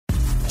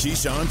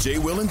Keyshawn, J.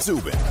 Will, and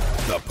Zubin,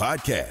 the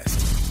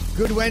podcast.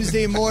 Good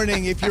Wednesday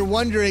morning. If you're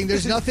wondering,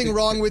 there's nothing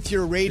wrong with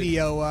your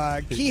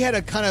radio. Key had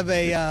a kind of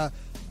a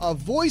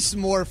voice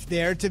morph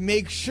there to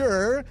make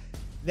sure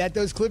that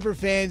those Clipper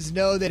fans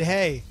know that,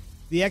 hey,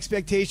 the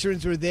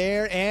expectations were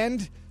there,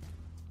 and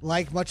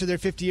like much of their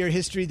 50-year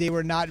history, they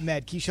were not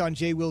met. Keyshawn,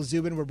 J. Will,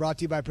 Zubin were brought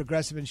to you by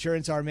Progressive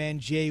Insurance. Our man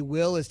J.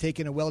 Will has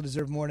taken a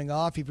well-deserved morning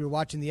off. If you were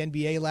watching the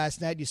NBA last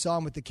night, you saw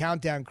him with the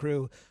Countdown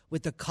crew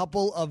with a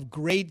couple of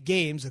great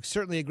games.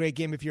 Certainly a great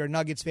game if you're a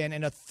Nuggets fan,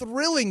 and a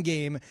thrilling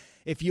game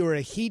if you're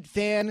a Heat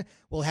fan.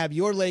 We'll have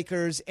your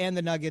Lakers and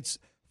the Nuggets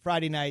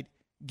Friday night,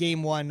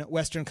 Game 1,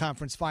 Western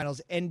Conference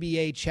Finals.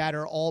 NBA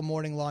chatter all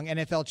morning long,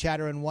 NFL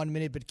chatter in 1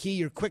 minute. But Key,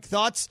 your quick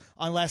thoughts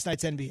on last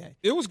night's NBA?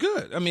 It was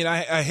good. I mean,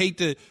 I hate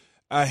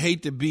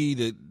to be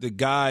the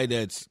guy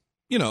that's,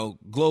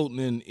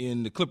 gloating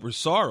in the Clippers'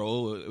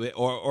 sorrow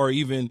or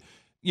even,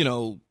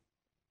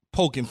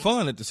 poking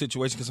fun at the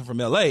situation because I'm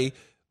from L.A.,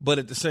 but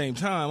at the same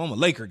time, I'm a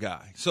Laker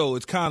guy. So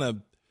it's kind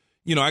of,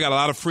 I got a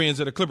lot of friends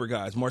that are Clipper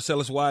guys.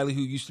 Marcellus Wiley,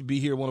 who used to be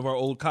here, one of our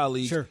old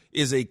colleagues, sure,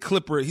 is a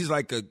Clipper. He's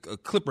like a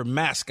Clipper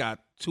mascot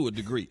to a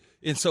degree.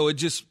 And so it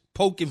just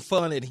poking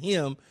fun at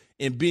him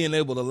and being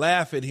able to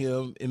laugh at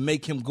him and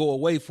make him go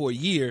away for a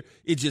year,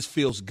 it just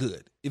feels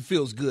good. It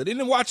feels good. And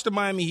then watch the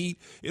Miami Heat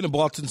and the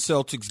Boston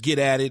Celtics get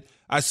at it.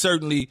 I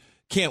certainly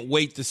can't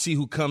wait to see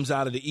who comes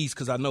out of the East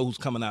because I know who's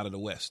coming out of the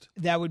West.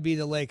 That would be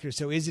the Lakers.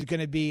 So is it going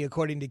to be,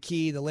 according to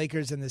Key, the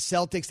Lakers and the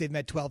Celtics? They've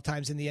met 12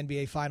 times in the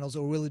NBA Finals.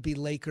 Or will it be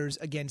Lakers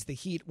against the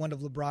Heat, one of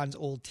LeBron's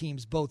old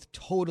teams? Both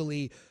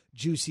totally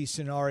juicy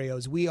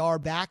scenarios. We are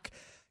back.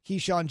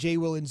 Keyshawn, J.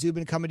 Will, and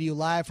Zubin coming to you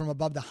live from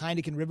above the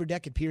Heineken River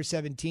Deck at Pier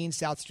 17,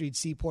 South Street,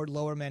 Seaport,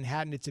 Lower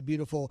Manhattan. It's a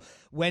beautiful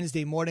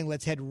Wednesday morning.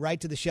 Let's head right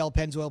to the Shell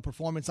Pennzoil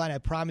Performance Line. I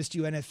promised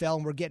you NFL,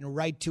 and we're getting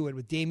right to it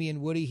with Damien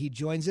Woody. He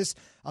joins us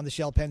on the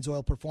Shell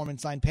Pennzoil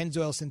Performance Line.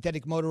 Pennzoil,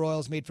 synthetic motor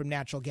oils made from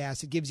natural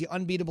gas. It gives you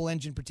unbeatable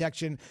engine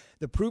protection.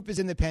 The proof is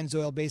in the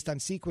Pennzoil based on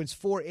Sequence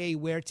 4A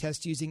wear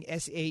test using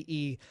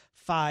SAE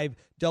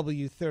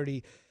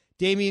 5W30.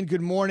 Damien,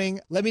 good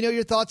morning. Let me know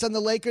your thoughts on the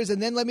Lakers, and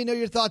then let me know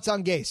your thoughts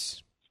on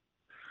Gase.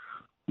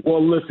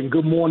 Well, listen,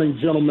 good morning,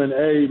 gentlemen.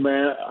 Hey,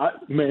 man,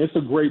 it's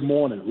a great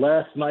morning.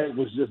 Last night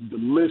was just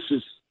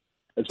delicious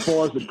as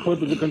far as the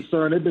Clippers are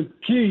concerned. They've been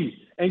Key.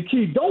 And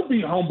Key, don't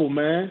be humble,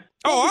 man.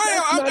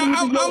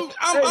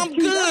 I'm Key,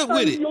 good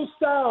with it. Your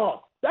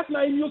style. That's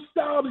not even your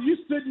style. You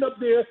sitting up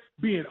there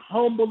being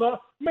humble.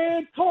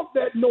 Man, talk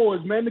that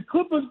noise, man. The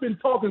Clippers been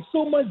talking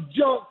so much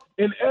junk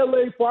in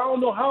L.A. for I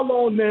don't know how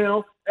long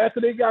now after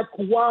they got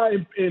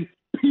Kawhi and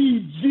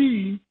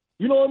PG.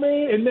 You know what I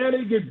mean? And now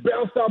they get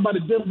bounced out by the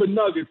Denver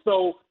Nuggets.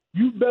 So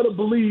you better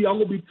believe I'm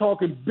going to be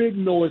talking big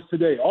noise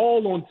today,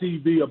 all on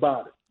TV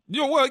about it.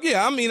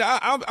 I mean,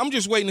 I'm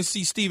just waiting to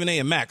see Stephen A.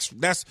 and Max.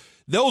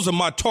 Those are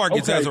my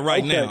targets as of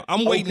right now.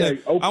 I'm waiting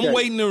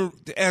to,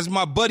 as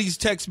my buddies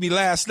text me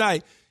last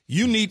night,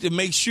 you need to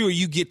make sure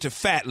you get to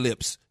Fat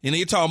Lips. And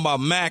they're talking about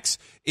Max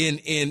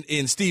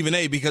and Stephen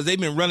A. because they've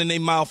been running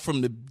their mouth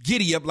from the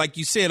giddy up, like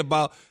you said,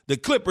 about the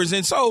Clippers.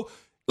 And so,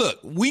 look,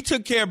 we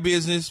took care of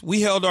business.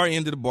 We held our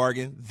end of the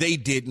bargain. They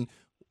didn't.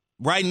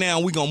 Right now,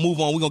 we're going to move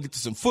on. We're going to get to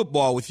some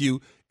football with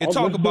you and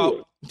talk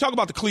about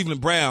the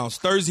Cleveland Browns.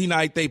 Thursday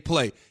night, they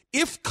play.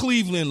 If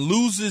Cleveland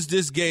loses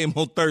this game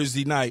on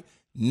Thursday night,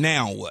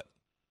 now what?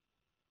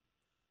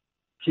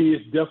 Key,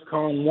 it's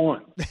DEFCON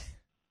 1.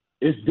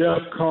 It's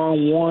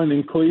DEFCON 1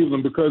 in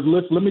Cleveland because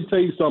let me tell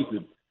you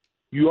something.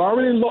 You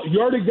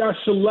already got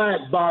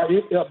shellacked by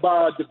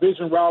a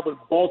division rival in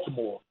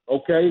Baltimore,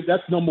 okay?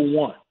 That's number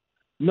one.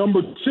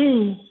 Number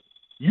two,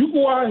 you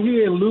go out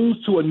here and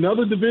lose to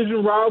another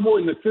division rival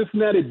in the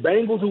Cincinnati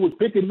Bengals who was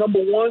picking number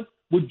one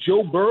with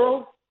Joe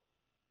Burrow.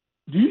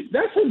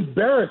 That's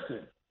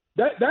embarrassing.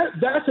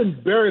 That's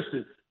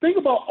embarrassing. Think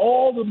about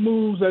all the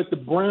moves that the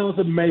Browns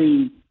have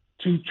made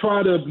to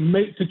try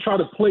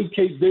to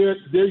placate their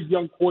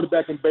young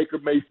quarterback in Baker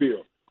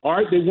Mayfield. All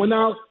right, they went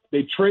out,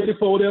 they traded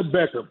for Odell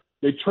Beckham,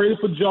 they traded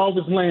for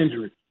Jarvis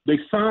Landry, they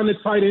signed the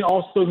tight end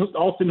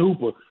Austin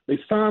Hooper, they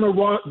signed a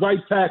right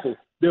tackle.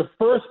 Their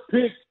first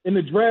pick in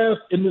the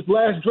draft, in this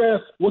last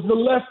draft, was the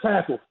left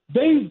tackle.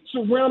 They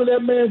surrounded that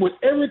man with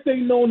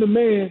everything known to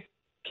man.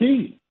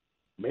 Key,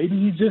 maybe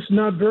he's just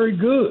not very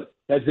good.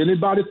 Has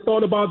anybody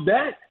thought about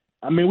that?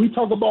 I mean, we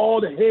talk about all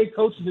the head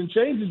coaches and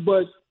changes,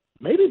 but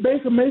maybe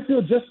Baker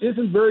Mayfield just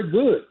isn't very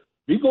good.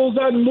 If he goes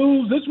out and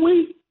loses this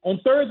week on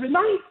Thursday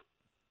night,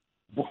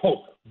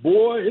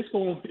 boy, it's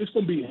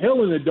gonna be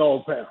hell in the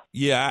dog pound.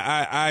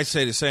 Yeah, I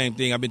say the same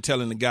thing. I've been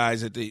telling the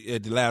guys at the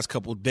last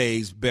couple of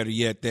days, better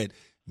yet, that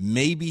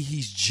maybe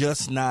he's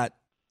just not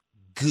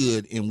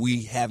good, and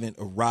we haven't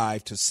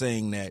arrived to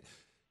saying that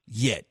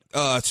yet.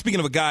 Speaking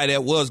of a guy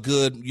that was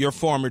good, your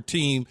former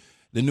team,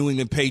 the New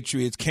England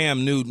Patriots,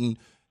 Cam Newton,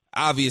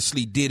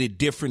 obviously did it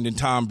different than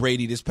Tom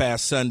Brady this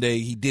past Sunday.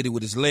 He did it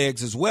with his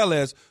legs as well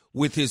as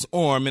with his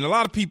arm. And a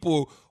lot of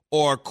people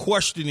are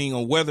questioning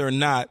on whether or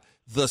not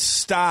the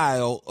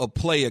style of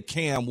play of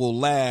Cam will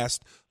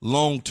last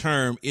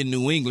long-term in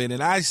New England.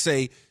 And I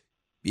say,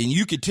 and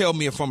you can tell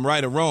me if I'm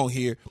right or wrong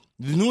here,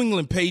 the New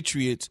England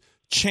Patriots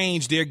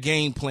change their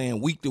game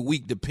plan week to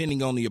week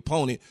depending on the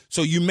opponent.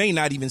 So you may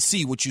not even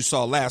see what you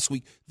saw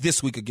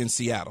this week against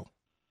Seattle.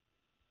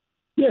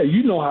 Yeah,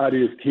 you know how it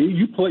is, Key.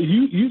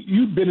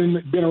 You've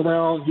been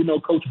around,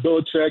 Coach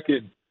Belichick,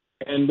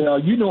 and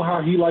you know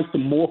how he likes to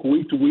morph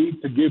week to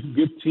week to give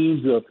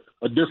teams a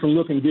different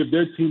look and give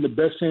their team the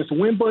best chance to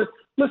win. But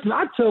listen,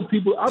 I've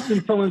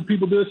been telling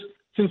people this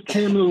since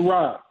Cam Newton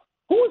arrived.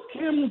 Who is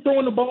Cam Newton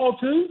throwing the ball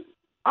to?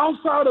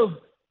 Outside of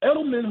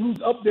Edelman,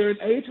 who's up there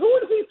in age, who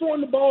is he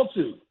throwing the ball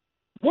to?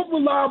 What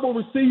reliable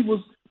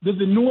receivers does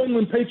the New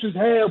England Patriots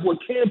have where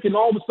Cam can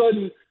all of a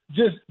sudden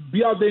just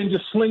be out there and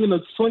just slinging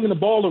the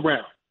ball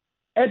around?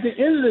 At the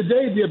end of the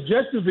day, the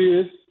objective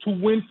is to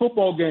win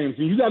football games,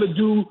 and you got to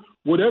do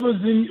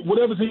whatever's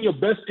in your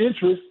best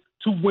interest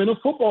to win a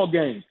football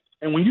game.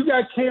 And when you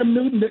got Cam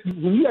Newton,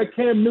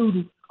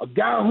 a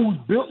guy who's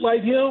built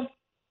like him,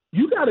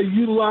 you got to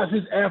utilize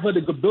his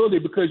athletic ability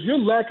because you're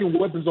lacking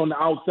weapons on the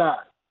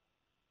outside.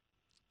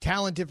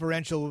 Talent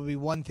differential will be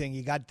one thing.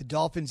 You got the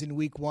Dolphins in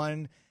week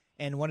 1,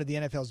 and one of the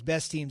NFL's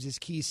best teams, as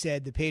Key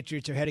said, the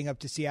Patriots are heading up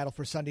to Seattle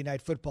for Sunday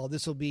Night Football.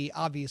 This will be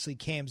obviously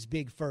Cam's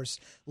big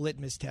first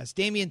litmus test.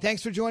 Damien,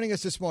 thanks for joining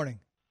us this morning.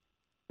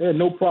 Yeah,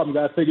 no problem,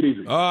 guys. Take it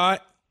easy. All right.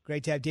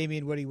 Great to have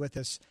Damien Woody with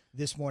us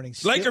this morning.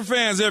 Laker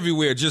fans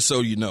everywhere, just so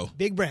you know.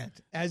 Big brand,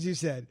 as you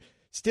said.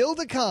 Still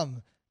to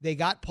come, they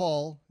got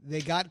Paul, they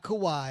got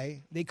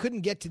Kawhi. They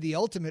couldn't get to the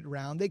ultimate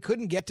round. They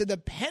couldn't get to the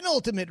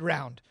penultimate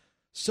round.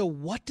 So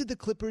what do the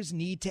Clippers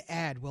need to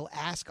add? We'll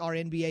ask our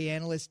NBA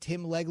analyst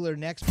Tim Legler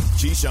next.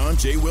 Keyshawn,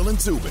 J. Will,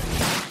 and Zubin,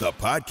 the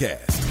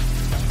podcast.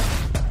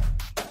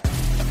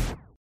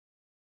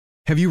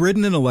 Have you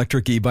ridden an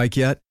electric e-bike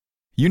yet?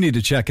 You need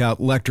to check out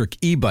Electric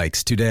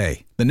E-Bikes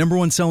today, the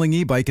 #1 selling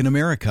e-bike in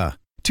America.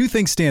 Two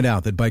things stand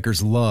out that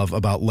bikers love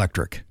about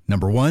Electric.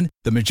 Number one,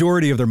 the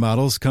majority of their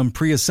models come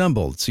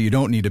pre-assembled, so you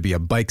don't need to be a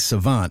bike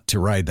savant to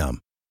ride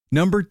them.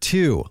 Number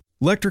two,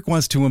 Electric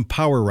wants to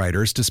empower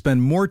riders to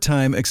spend more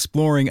time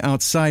exploring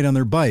outside on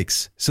their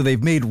bikes, so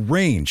they've made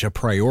range a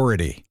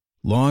priority.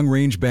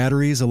 Long-range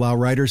batteries allow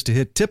riders to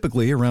hit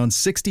typically around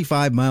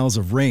 65 miles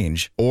of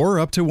range, or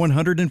up to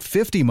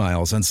 150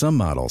 miles on some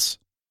models.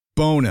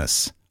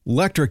 Bonus,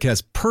 Electric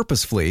has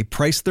purposefully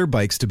priced their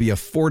bikes to be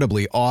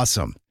affordably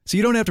awesome, so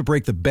you don't have to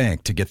break the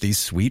bank to get these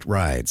sweet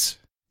rides.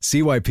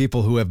 See why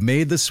people who have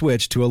made the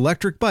switch to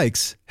electric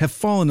bikes have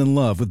fallen in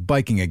love with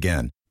biking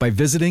again by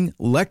visiting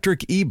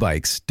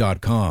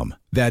lectricebikes.com.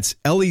 That's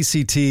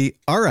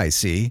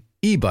LECTRIC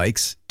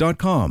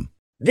ebikes.com.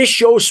 This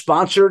show is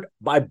sponsored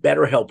by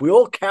BetterHelp. We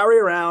all carry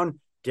around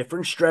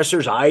different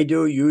stressors. I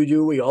do, you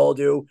do, we all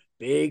do,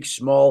 big,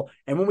 small.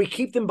 And when we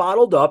keep them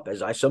bottled up,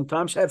 as I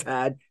sometimes have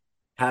had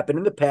happen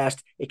in the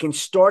past, it can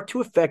start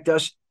to affect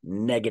us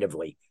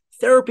negatively.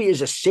 Therapy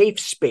is a safe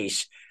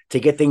space to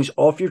get things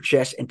off your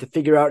chest and to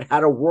figure out how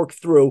to work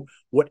through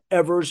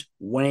whatever's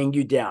weighing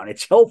you down.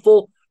 It's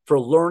helpful for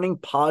learning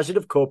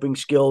positive coping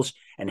skills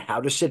and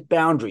how to set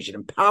boundaries. It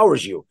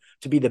empowers you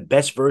to be the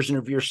best version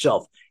of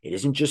yourself. It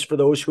isn't just for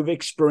those who've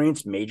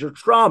experienced major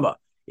trauma.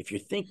 If you're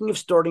thinking of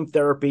starting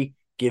therapy,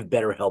 give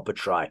BetterHelp a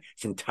try.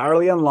 It's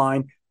entirely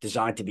online,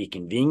 designed to be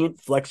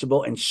convenient,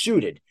 flexible, and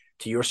suited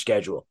to your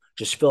schedule.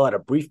 Just fill out a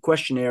brief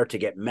questionnaire to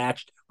get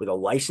matched with a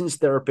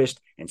licensed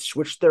therapist and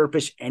switch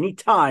therapists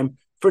anytime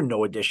for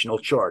no additional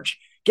charge.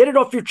 Get it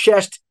off your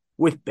chest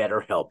with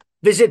BetterHelp.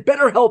 Visit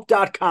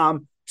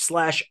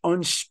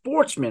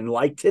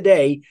BetterHelp.com/unsportsmanlike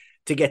today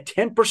to get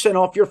 10%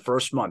 off your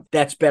first month.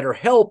 That's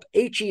BetterHelp,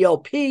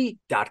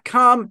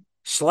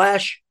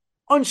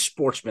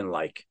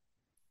 HELP.com/unsportsmanlike.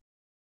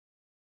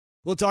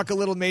 We'll talk a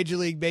little Major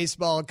League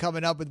Baseball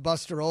coming up with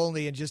Buster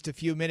Olney in just a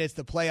few minutes.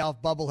 The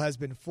playoff bubble has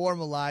been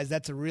formalized.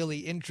 That's a really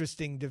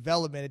interesting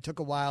development. It took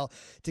a while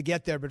to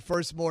get there. But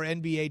first, more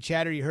NBA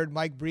chatter. You heard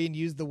Mike Breen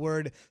use the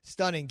word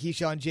stunning.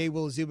 Keyshawn, J.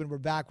 Will, Zubin, we're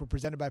back. We're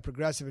presented by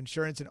Progressive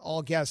Insurance, and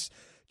all guests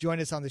join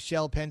us on the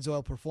Shell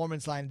Pennzoil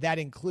Performance Line. That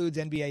includes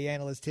NBA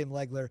analyst Tim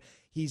Legler.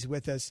 He's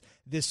with us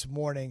this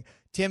morning.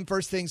 Tim,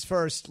 first things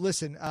first.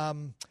 Listen,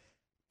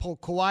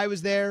 Kawhi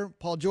was there.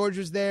 Paul George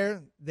was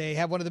there. They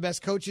have one of the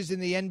best coaches in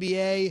the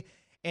NBA,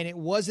 and it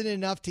wasn't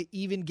enough to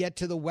even get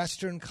to the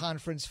Western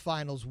Conference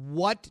Finals.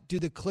 What do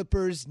the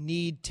Clippers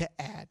need to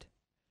add?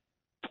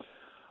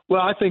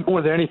 Well, I think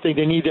more than anything,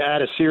 they need to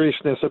add a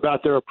seriousness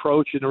about their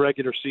approach in the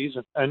regular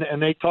season.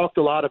 And they talked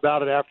a lot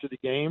about it after the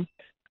game.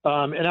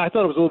 And I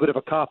thought it was a little bit of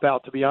a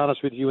cop-out, to be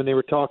honest with you, when they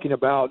were talking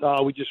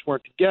about, we just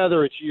weren't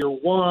together. It's year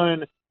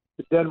one.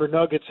 The Denver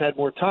Nuggets had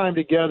more time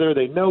together.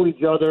 They know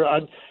each other.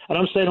 And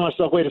I'm saying to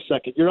myself, wait a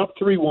second. You're up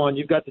 3-1.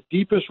 You've got the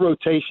deepest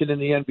rotation in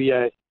the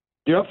NBA.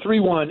 You're up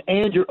 3-1,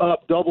 and you're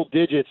up double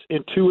digits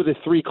in 2 of the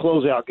 3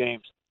 closeout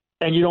games,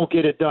 and you don't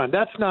get it done.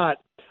 That's not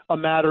a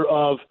matter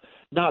of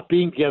not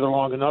being together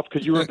long enough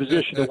because you were in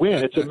position to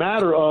win. It's a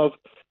matter of,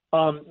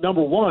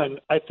 number one,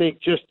 I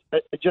think just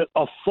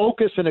a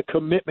focus and a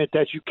commitment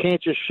that you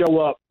can't just show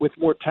up with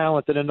more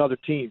talent than another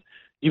team.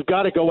 You've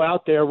got to go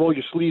out there, roll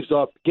your sleeves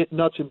up, get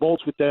nuts and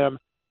bolts with them,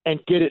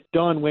 and get it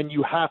done when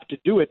you have to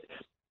do it.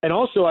 And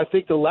also, I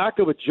think the lack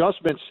of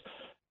adjustments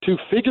to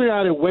figure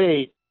out a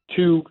way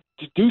to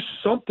do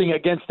something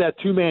against that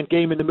two-man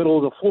game in the middle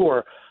of the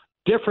floor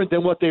different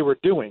than what they were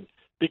doing,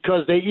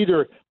 because they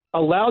either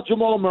allowed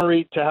Jamal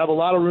Murray to have a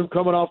lot of room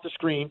coming off the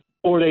screen,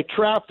 or they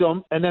trapped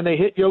him and then they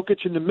hit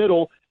Jokic in the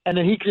middle and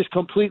then he just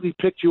completely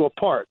picked you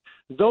apart.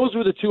 Those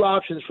were the two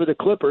options for the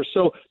Clippers.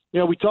 So,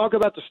 we talk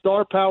about the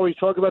star power, you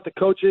talk about the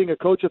coaching, a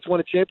coach that's won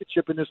a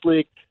championship in this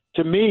league.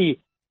 To me,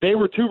 they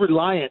were too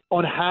reliant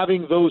on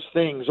having those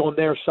things on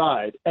their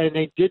side, and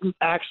they didn't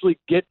actually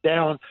get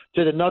down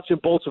to the nuts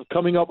and bolts of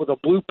coming up with a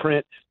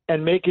blueprint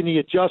and making the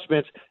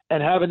adjustments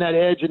and having that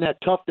edge and that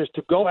toughness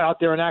to go out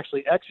there and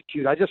actually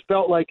execute. I just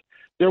felt like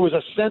there was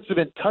a sense of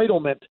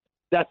entitlement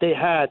that they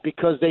had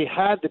because they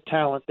had the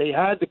talent, they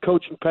had the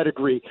coaching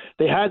pedigree,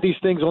 they had these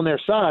things on their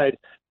side.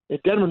 And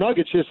Denver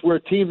Nuggets just were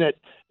a team that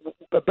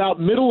about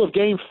middle of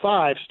Game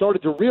 5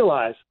 started to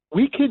realize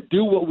we can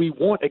do what we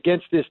want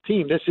against this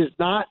team. This is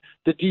not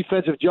the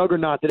defensive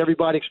juggernaut that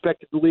everybody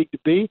expected the league to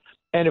be.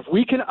 And if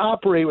we can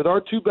operate with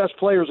our two best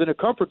players in a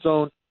comfort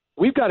zone,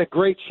 we've got a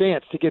great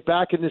chance to get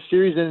back in this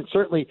series. And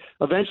certainly,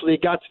 eventually,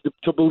 it got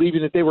to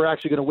believing that they were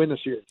actually going to win the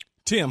series.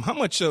 Tim, how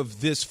much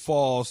of this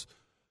falls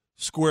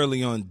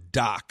squarely on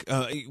Doc?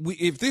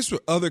 If this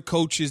were other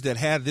coaches that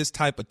had this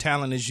type of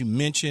talent, as you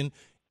mentioned,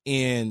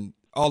 and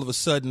all of a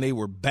sudden they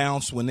were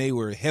bounced when they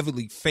were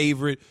heavily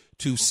favored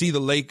to see the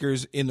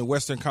Lakers in the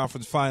Western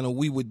Conference Final,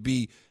 we would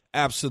be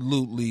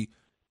absolutely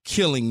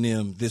killing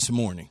them this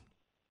morning.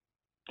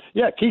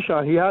 Yeah,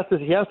 Keyshawn, he has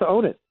to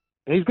own it.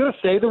 And he's going to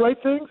say the right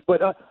things,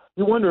 but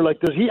you wonder,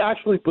 does he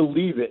actually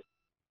believe it,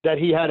 that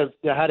he had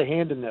a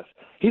hand in this?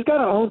 He's got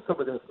to own some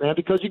of this, man,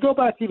 because you go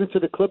back even to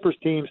the Clippers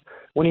teams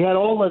when he had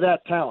all of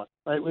that talent,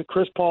 right, with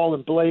Chris Paul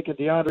and Blake and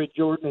DeAndre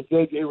Jordan and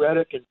J.J.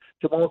 Redick and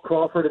Jamal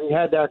Crawford, and he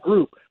had that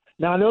group.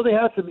 Now, I know they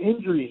had some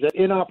injuries at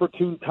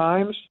inopportune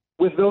times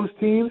with those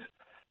teams,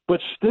 but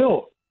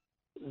still,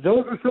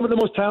 those are some of the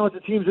most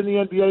talented teams in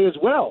the NBA as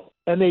well,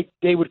 and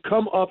they would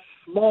come up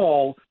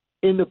small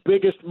in the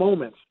biggest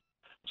moments.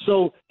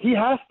 So he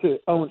has to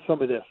own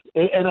some of this.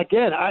 And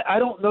again, I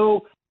don't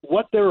know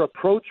what their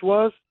approach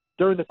was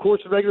during the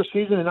course of regular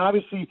season, and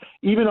obviously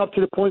even up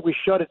to the point we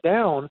shut it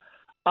down,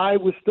 I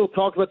was still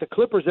talking about the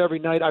Clippers every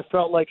night. I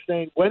felt like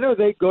saying, when are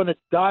they going to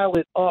dial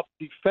it up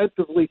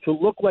defensively to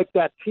look like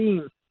that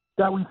team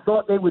that we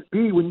thought they would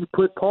be when you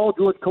put Paul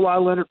George,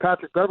 Kawhi Leonard,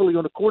 Patrick Beverly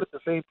on the court at the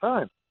same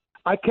time?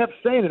 I kept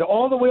saying it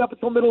all the way up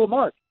until middle of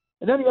March.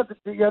 And then you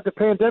have the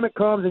pandemic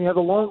comes and you have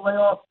the long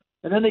layoff,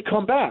 and then they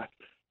come back.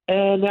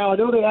 And now I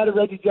know they added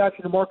Reggie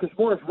Jackson and Marcus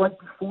Morris right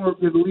before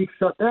the league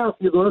shut down. So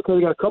you go, okay,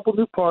 they got a couple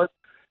new parts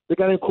they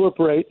got to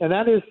incorporate, and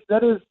that is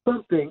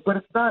something. But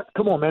it's not,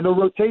 come on, man, they're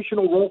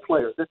rotational role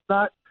players. It's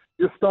not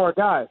your star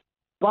guys.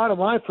 Bottom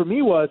line for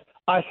me was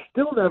I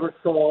still never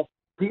saw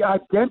the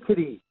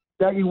identity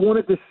that you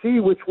wanted to see,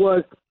 which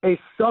was a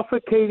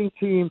suffocating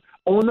team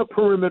on the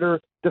perimeter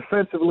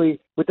defensively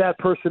with that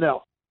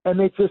personnel. And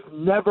they just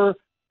never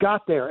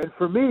got there. And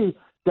for me,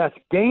 that's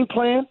game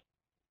plan.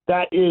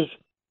 That is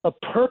a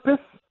purpose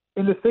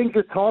in the things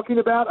you're talking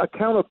about,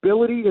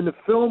 accountability in the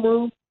film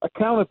room,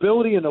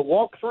 accountability in the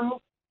walkthrough,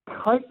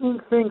 tightening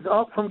things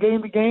up from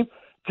game to game.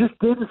 Just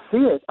didn't see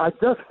it. I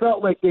just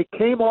felt like they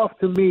came off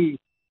to me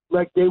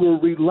like they were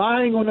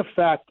relying on the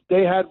fact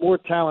they had more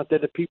talent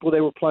than the people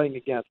they were playing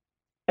against.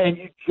 And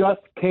you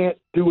just can't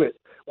do it.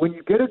 When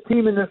you get a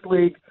team in this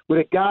league with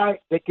a guy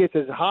that gets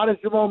as hot as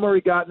Jamal Murray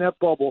got in that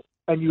bubble,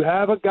 and you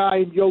have a guy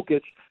in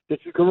Jokic that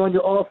you can run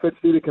your offense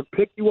through that can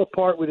pick you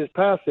apart with his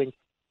passing,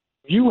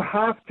 you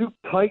have to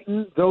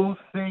tighten those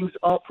things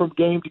up from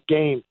game to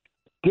game.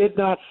 Did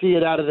not see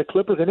it out of the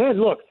Clippers. And then,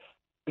 look,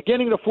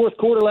 beginning of the fourth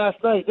quarter last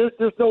night,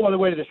 there's no other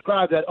way to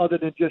describe that other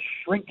than just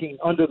shrinking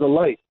under the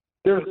light.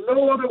 There's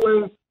no other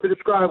way to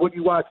describe what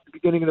you watched at the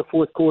beginning of the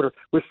fourth quarter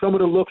with some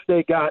of the looks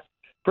they got.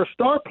 For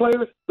star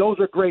players, those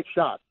are great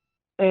shots.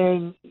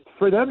 And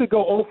for them to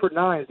go 0 for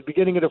 9 at the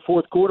beginning of the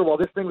fourth quarter while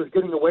this thing was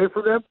getting away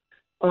from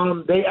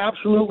them, they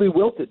absolutely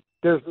wilted.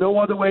 There's no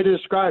other way to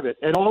describe it.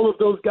 And all of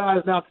those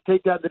guys now to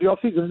take that into the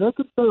offseason, they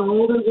can say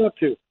all they want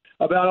to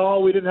about,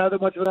 we didn't have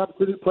that much of an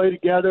opportunity to play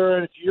together,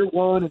 and it's year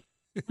one.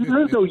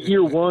 There's no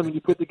year one when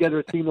you put together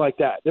a team like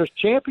that. There's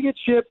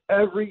championship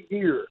every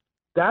year.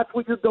 That's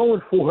what you're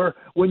going for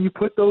when you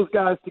put those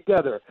guys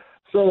together.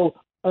 So,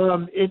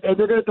 and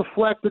they're going to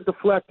deflect and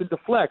deflect and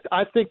deflect.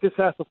 I think this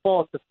has to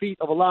fall at the feet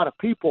of a lot of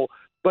people.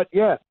 But,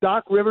 yeah,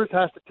 Doc Rivers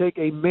has to take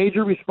a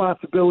major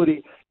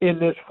responsibility in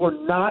this for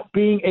not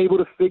being able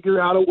to figure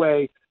out a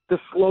way to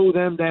slow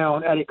them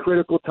down at a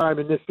critical time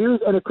in this series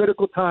and a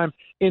critical time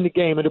in the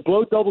game. And to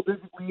blow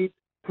double-digit leads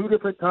 2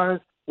 different times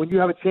when you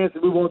have a chance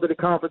to move on to the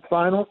conference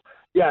finals,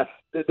 yes,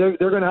 they're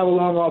going to have a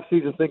long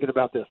offseason thinking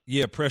about this.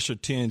 Yeah, pressure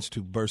tends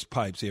to burst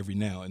pipes every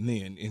now and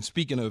then. And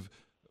speaking of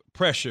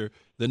pressure,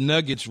 the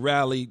Nuggets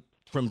rallied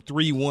from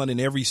 3-1 in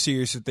every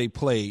series that they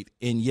played,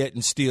 and yet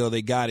and still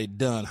they got it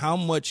done. How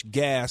much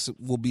gas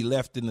will be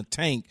left in the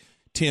tank,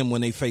 Tim,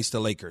 when they face the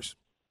Lakers?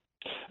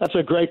 That's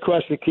a great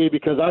question, Key,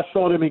 because I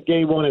saw them in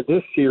game 1 of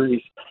this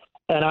series,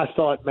 and I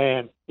thought,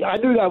 man, Yeah, I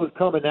knew that was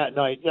coming that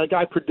night. Like,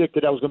 I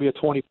predicted that was going to be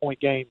a 20-point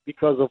game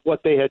because of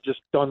what they had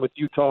just done with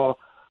Utah.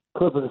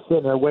 Clippers are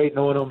sitting there waiting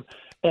on them.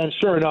 And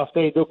sure enough,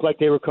 they looked like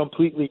they were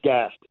completely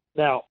gassed.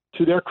 Now,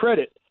 to their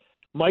credit,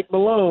 Mike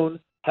Malone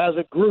has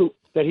a group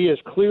that he is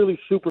clearly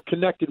super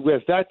connected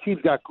with. That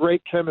team's got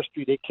great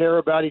chemistry. They care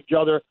about each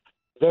other.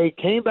 They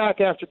came back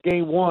after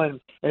game one,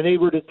 and they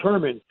were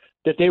determined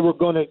that they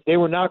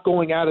were not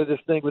going out of this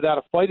thing without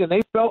a fight, and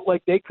they felt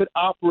like they could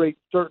operate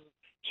certain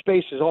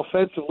spaces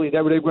offensively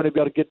that they were going to be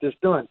able to get this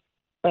done.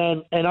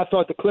 And I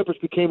thought the Clippers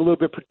became a little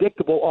bit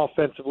predictable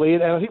offensively,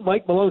 and I think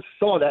Mike Malone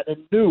saw that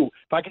and knew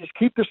if I can just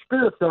keep the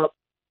spirits up,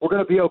 we're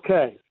going to be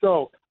okay.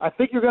 So I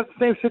think you're going to have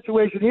the same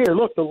situation here.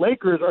 Look, the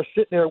Lakers are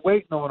sitting there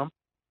waiting on them.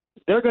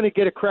 They're going to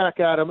get a crack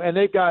at them, and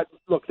they've got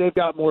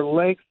more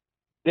length.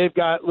 They've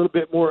got a little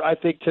bit more, I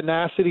think,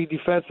 tenacity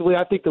defensively.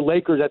 I think the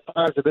Lakers at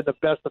times have been the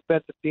best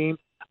defensive team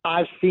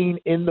I've seen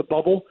in the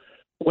bubble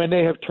when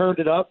they have turned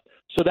it up.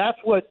 So that's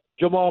what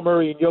Jamal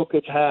Murray and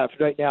Jokic have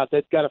right now.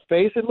 They've got to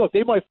face. And look,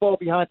 they might fall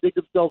behind, dig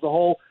themselves a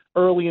hole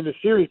early in the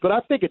series. But I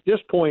think at this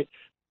point,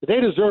 they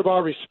deserve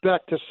our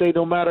respect to say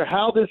no matter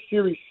how this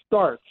series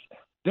starts,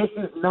 this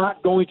is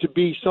not going to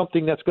be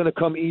something that's going to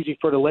come easy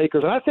for the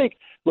Lakers. And I think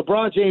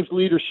LeBron James'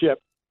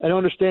 leadership and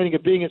understanding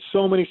of being in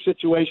so many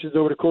situations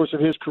over the course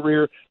of his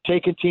career,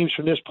 taking teams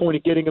from this point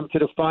and getting them to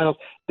the finals,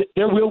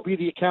 there will be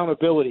the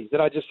accountability that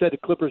I just said the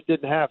Clippers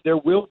didn't have. There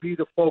will be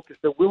the focus.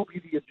 There will be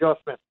the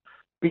adjustment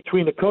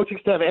between the coaching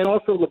staff and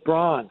also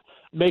LeBron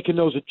making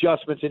those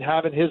adjustments and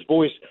having his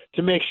voice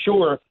to make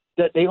sure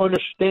that they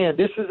understand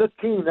this is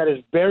a team that is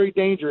very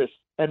dangerous,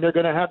 and they're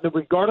going to have to,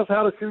 regardless of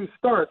how the series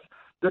starts,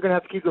 they're going to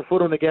have to keep their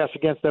foot on the gas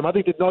against them. I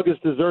think the Nuggets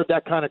deserve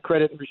that kind of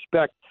credit and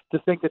respect to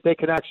think that they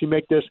can actually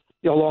make this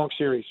a long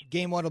series.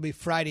 Game one will be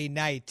Friday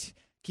night.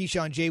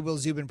 Keyshawn, J. Will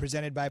Zubin,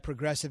 presented by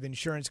Progressive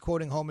Insurance.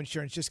 Quoting home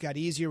insurance just got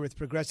easier with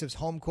Progressive's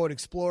Home Quote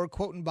Explorer.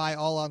 Quote and buy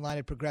all online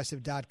at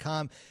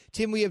Progressive.com.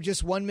 Tim, we have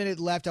just 1 minute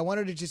left. I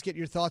wanted to just get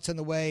your thoughts on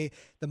the way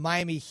the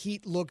Miami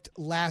Heat looked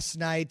last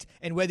night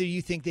and whether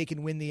you think they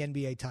can win the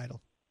NBA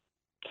title.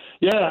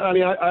 Yeah, I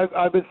mean,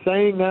 I've been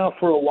saying now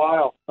for a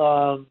while,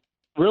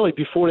 really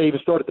before they even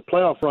started the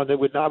playoff run, I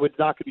would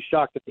not be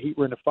shocked if the Heat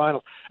were in the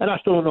final. And I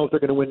still don't know if they're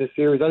going to win this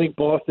series. I think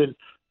Boston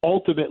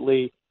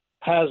ultimately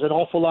has an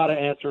awful lot of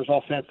answers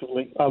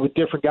offensively with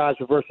different guys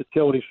with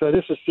versatility. So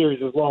this series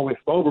is a long way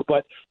from over.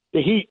 But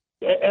the Heat,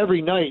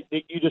 every night,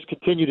 you just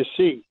continue to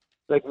see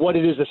like what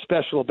it is that's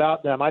special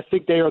about them. I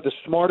think they are the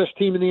smartest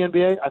team in the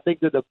NBA. I think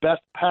they're the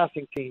best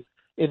passing team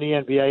in the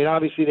NBA. And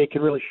obviously they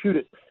can really shoot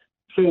it.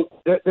 So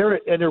they're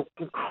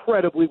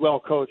incredibly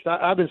well coached.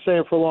 I've been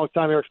saying for a long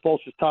time Eric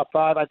Spoelstra's top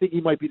 5. I think he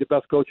might be the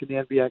best coach in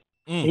the NBA.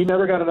 He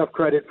never got enough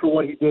credit for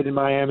what he did in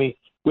Miami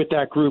with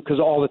that group because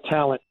of all the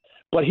talent.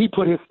 But he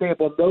put his stamp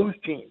on those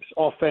teams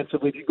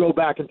offensively. If you go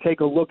back and take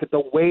a look at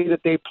the way that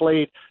they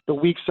played, the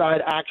weak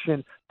side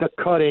action, the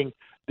cutting,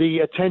 the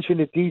attention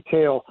to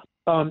detail,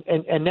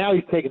 and now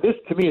he's taking this,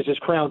 to me, is his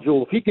crown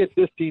jewel. If he gets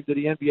this team to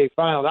the NBA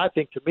Finals, I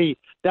think, to me,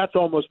 that's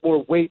almost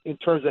more weight in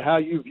terms of how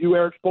you view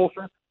Eric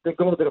Spoelstra than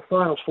going to the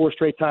Finals 4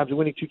 straight times and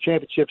winning 2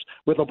 championships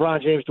with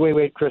LeBron James, Dwayne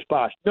Wade, and Chris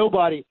Bosh.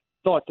 Nobody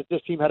thought that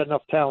this team had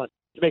enough talent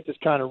to make this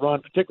kind of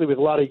run, particularly with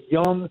a lot of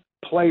young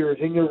players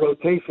in your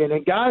rotation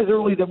and guys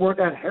early that weren't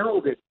that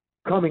heralded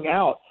coming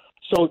out.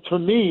 So to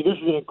me, this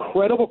is an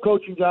incredible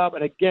coaching job,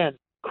 and again,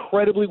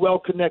 incredibly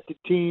well-connected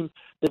team.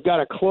 They've got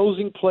a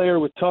closing player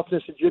with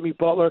toughness in Jimmy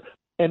Butler,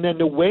 and then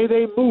the way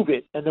they move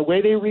it and the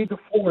way they read the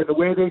floor and the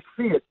way they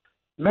see it,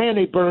 man,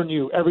 they burn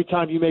you every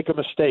time you make a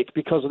mistake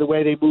because of the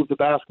way they move the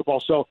basketball.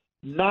 So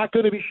not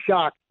going to be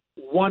shocked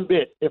one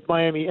bit if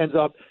Miami ends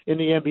up in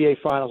the NBA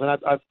Finals.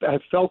 And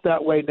I've felt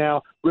that way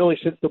now really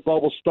since the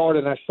bubble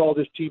started and I saw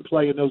this team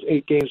play in those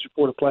 8 games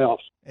before the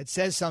playoffs. It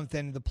says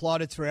something, the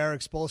plaudits for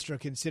Eric Spoelstra,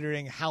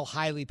 considering how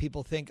highly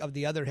people think of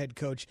the other head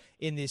coach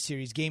in this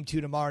series. Game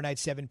 2 tomorrow night,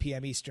 7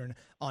 p.m. Eastern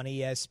on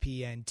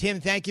ESPN. Tim,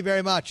 thank you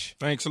very much.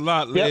 Thanks a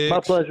lot, Legs. Yeah, my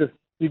pleasure.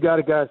 You got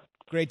it, guys.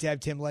 Great to have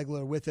Tim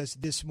Legler with us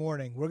this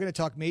morning. We're going to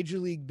talk Major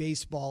League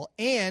Baseball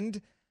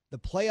and the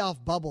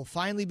playoff bubble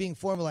finally being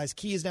formalized.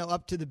 Key is now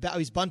up to the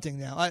he's bunting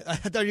now. I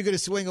thought you were going to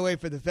swing away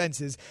for the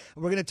fences.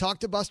 We're going to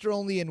talk to Buster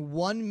Olney in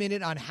 1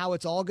 minute on how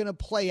it's all going to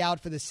play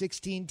out for the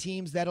 16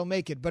 teams that'll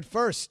make it. But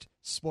first,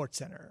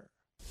 SportsCenter.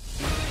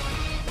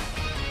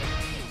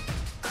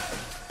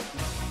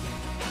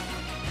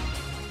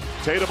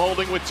 Tatum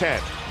holding with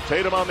 10.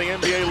 Tatum on the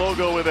NBA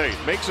logo with 8.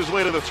 Makes his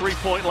way to the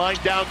three-point line.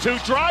 Down 2.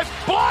 Drives.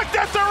 Blocked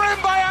at the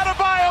rim by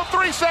Adebayo.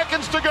 3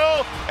 seconds to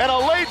go. And a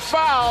late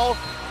foul.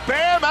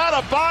 Bam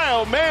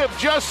Adebayo may have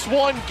just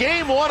won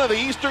Game 1 of the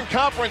Eastern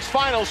Conference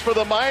Finals for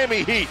the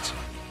Miami Heat.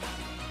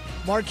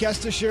 Mark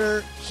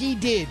Kestisher, he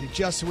did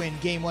just win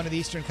Game 1 of the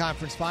Eastern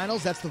Conference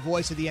Finals. That's the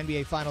voice of the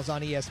NBA Finals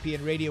on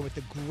ESPN Radio with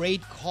the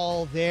great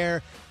call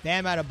there.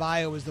 Bam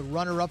Adebayo was the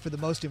runner-up for the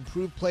most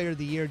improved player of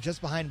the year,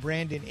 just behind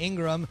Brandon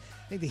Ingram.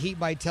 I think the Heat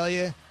might tell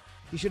you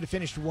he should have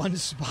finished 1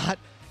 spot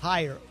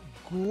higher.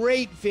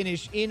 Great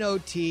finish in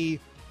OT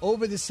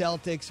over the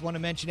Celtics. Want to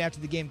mention after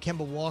the game,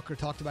 Kemba Walker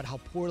talked about how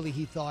poorly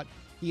he thought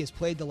He has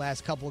played the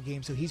last couple of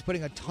games, so he's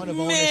putting a ton of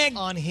onus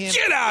on him.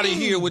 Get out of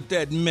here with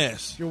that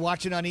mess. If you're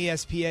watching on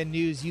ESPN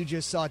News, you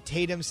just saw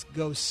Tatum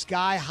go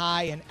sky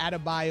high and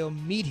Adebayo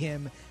meet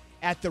him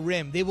at the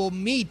rim. They will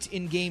meet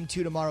in Game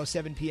 2 tomorrow,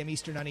 7 p.m.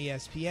 Eastern on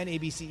ESPN.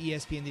 ABC,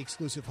 ESPN, the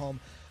exclusive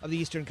home of the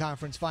Eastern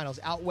Conference Finals.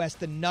 Out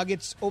west, the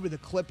Nuggets over the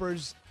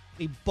Clippers.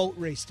 They boat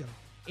raced them.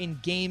 In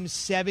Game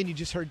 7, you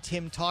just heard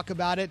Tim talk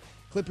about it.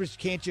 Clippers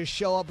can't just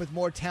show up with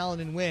more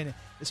talent and win,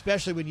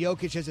 especially when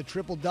Jokic has a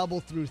triple-double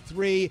through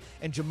 3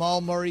 and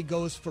Jamal Murray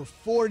goes for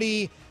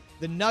 40.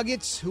 The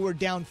Nuggets, who are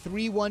down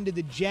 3-1 to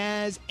the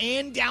Jazz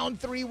and down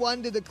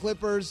 3-1 to the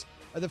Clippers,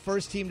 are the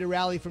first team to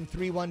rally from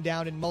 3-1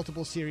 down in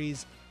multiple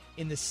series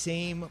in the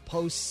same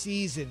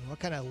postseason. What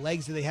kind of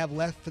legs do they have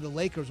left for the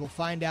Lakers? We'll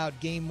find out.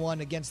 Game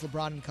 1 against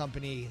LeBron and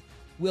company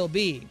will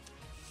be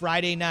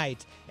Friday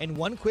night. And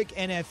one quick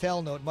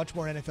NFL note, much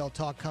more NFL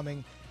talk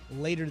coming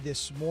later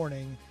this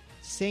morning.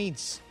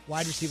 Saints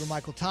wide receiver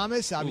Michael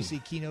Thomas, obviously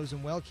Key knows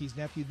him well, Key's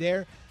nephew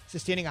there,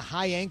 sustaining a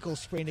high ankle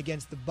sprain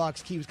against the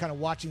Bucs. Key was kind of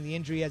watching the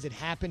injury as it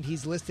happened.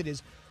 He's listed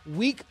as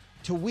week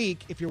to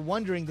week. If you're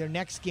wondering, their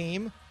next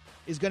game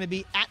is going to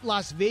be at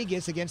Las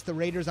Vegas against the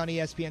Raiders on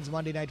ESPN's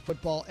Monday Night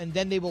Football, and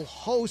then they will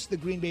host the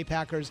Green Bay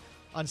Packers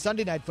on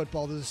Sunday Night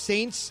Football. The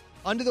Saints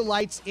under the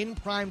lights in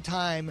prime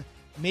time,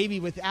 maybe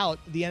without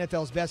the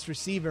NFL's best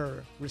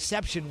receiver,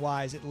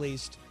 reception-wise at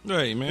least.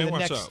 Hey, man,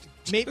 watch out.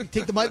 Maybe,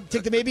 take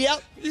the maybe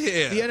out?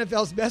 Yeah. The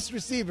NFL's best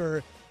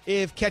receiver,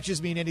 if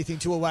catches mean anything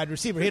to a wide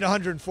receiver. He had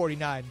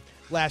 149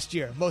 last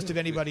year, most of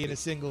anybody in a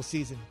single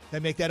season. Did I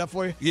make that up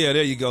for you? Yeah,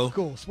 there you go.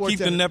 Cool. Keep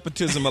the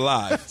nepotism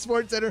alive.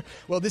 Sports Center.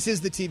 Well, this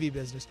is the TV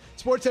business.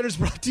 Sports Center is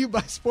brought to you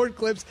by Sport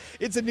Clips.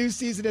 It's a new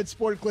season at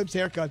Sport Clips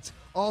Haircuts.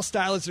 All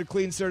stylists are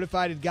clean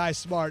certified and guys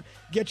smart.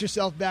 Get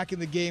yourself back in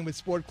the game with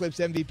Sport Clips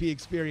MVP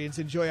experience.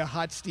 Enjoy a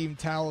hot steam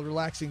towel,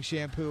 relaxing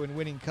shampoo, and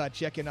winning cut.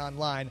 Check in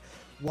online.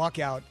 Walk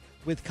out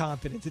with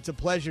confidence. It's a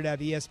pleasure to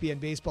have ESPN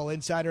Baseball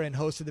Insider and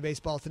host of the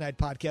Baseball Tonight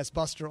podcast,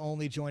 Buster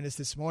Olney, join us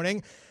this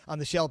morning on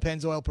the Shell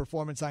Pennzoil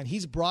Performance Line.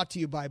 He's brought to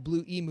you by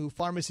Blue Emu.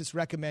 Pharmacists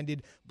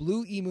recommended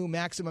Blue Emu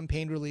maximum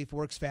pain relief,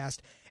 works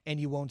fast, and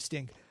you won't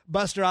stink.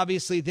 Buster,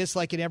 obviously, this,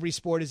 like in every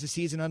sport, is a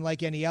season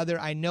unlike any other.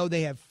 I know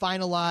they have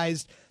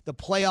finalized the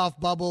playoff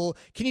bubble.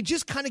 Can you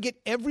just kind of get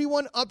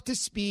everyone up to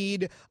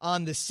speed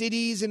on the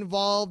cities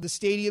involved, the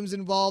stadiums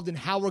involved, and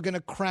how we're going to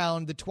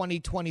crown the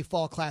 2020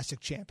 Fall Classic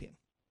champion?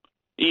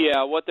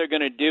 Yeah, what they're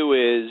going to do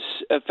is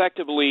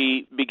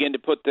effectively begin to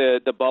put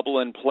the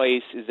bubble in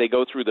place as they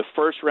go through the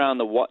first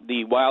round,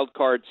 the wild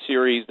card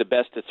series, the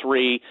best of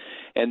 3,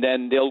 and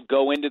then they'll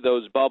go into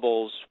those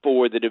bubbles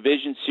for the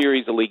Division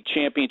Series, the League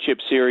Championship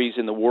Series,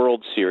 and the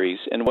World Series.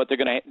 And what they're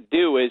going to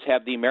do is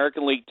have the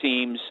American League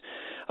teams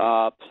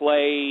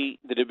play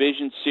the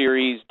Division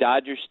Series,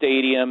 Dodger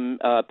Stadium,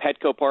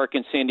 Petco Park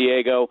in San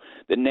Diego.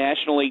 The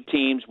National League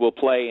teams will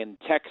play in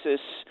Texas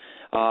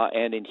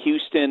and in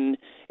Houston.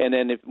 And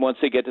then once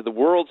they get to the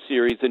World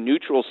Series, the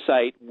neutral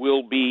site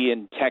will be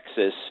in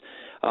Texas.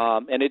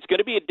 And it's going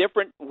to be a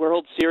different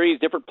World Series,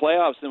 different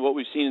playoffs than what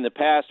we've seen in the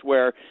past,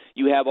 where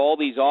you have all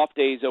these off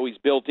days always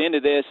built into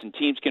this and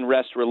teams can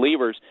rest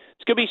relievers.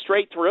 It's going to be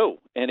straight through,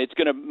 and it's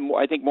going to,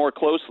 I think, more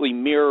closely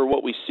mirror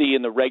what we see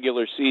in the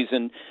regular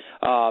season.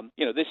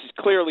 This is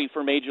clearly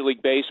for Major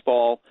League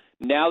Baseball.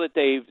 Now that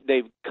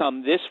they've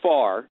come this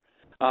far,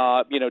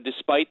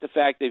 despite the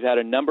fact they've had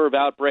a number of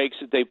outbreaks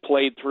that they've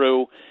played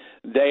through,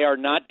 they are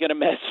not going to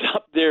mess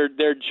up their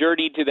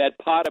journey to that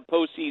pot of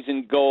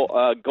postseason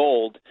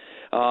gold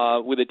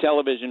with the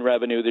television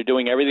revenue. They're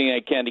doing everything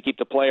they can to keep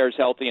the players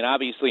healthy, and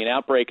obviously an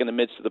outbreak in the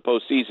midst of the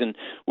postseason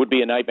would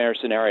be a nightmare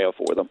scenario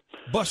for them.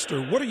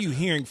 Buster, what are you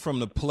hearing from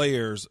the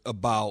players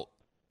about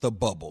the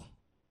bubble?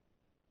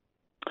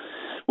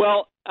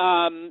 Well,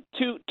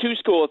 two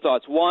school of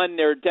thoughts. One,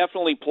 there are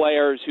definitely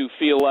players who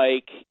feel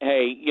like,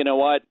 hey, you know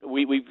what,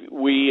 we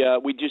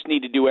just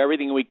need to do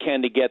everything we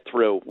can to get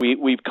through.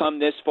 We've come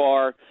this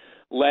far.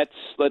 Let's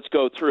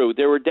go through.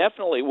 There were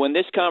definitely, when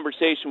this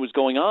conversation was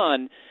going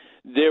on,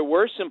 there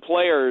were some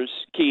players,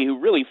 Key, who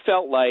really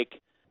felt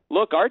like,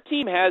 look, our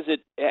team has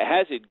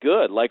it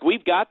good. Like,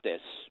 we've got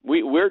this.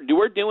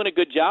 We're doing a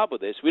good job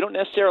with this. We don't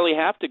necessarily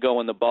have to go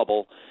in the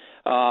bubble.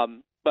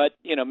 But,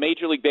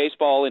 Major League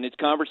Baseball in its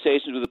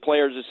conversations with the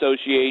Players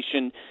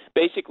Association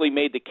basically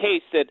made the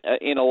case that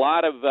in a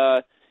lot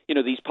of,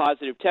 these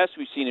positive tests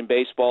we've seen in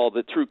baseball,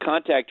 that through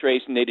contact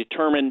tracing, they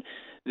determined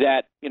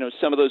that,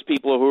 some of those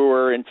people who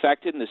were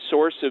infected and the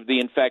source of the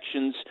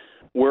infections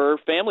were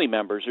family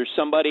members or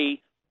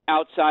somebody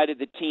outside of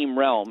the team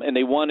realm. And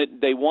they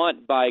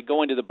want, by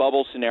going to the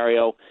bubble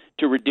scenario,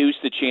 to reduce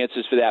the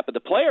chances for that. But the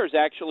players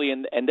actually,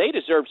 and they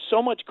deserve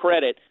so much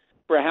credit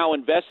for how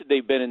invested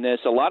they've been in this.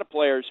 A lot of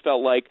players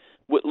felt like,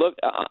 look,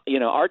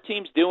 our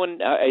team's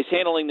is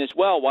handling this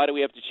well. Why do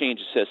we have to change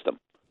the system?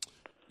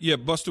 Yeah,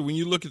 Buster, when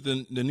you look at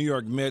the New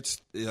York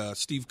Mets,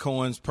 Steve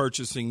Cohen's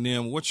purchasing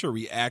them, what's your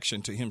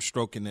reaction to him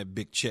stroking that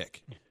big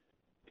check?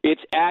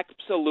 It's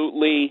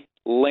absolutely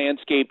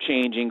landscape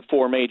changing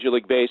for Major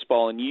League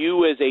Baseball, and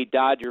you as a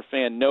Dodger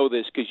fan know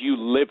this because you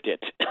lived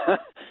it.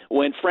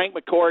 When Frank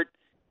McCourt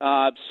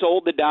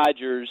sold the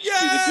Dodgers to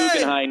the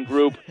Guggenheim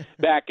Group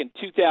back in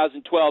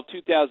 2012,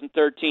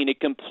 2013. It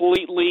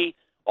completely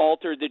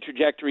altered the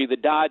trajectory of the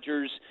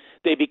Dodgers.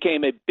 They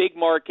became a big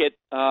market,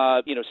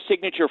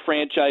 signature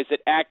franchise that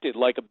acted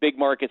like a big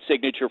market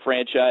signature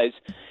franchise.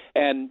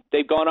 And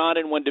they've gone on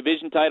and won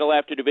division title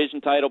after division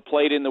title,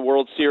 played in the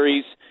World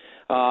Series.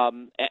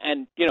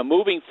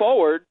 Moving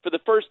forward, for the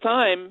first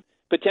time,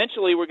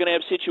 potentially we're going to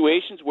have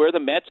situations where the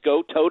Mets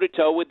go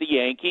toe-to-toe with the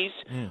Yankees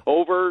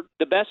over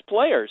the best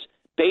players.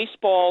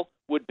 Baseball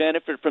would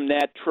benefit from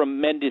that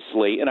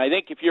tremendously. And I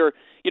think if you're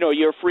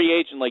a free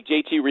agent like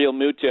JT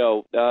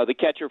Realmuto, the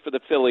catcher for the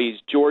Phillies,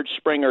 George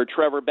Springer,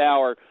 Trevor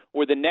Bauer,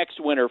 or the next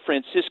winner,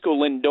 Francisco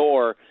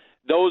Lindor,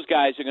 those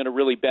guys are going to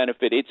really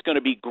benefit. It's going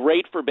to be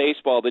great for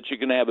baseball that you're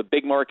going to have a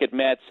big market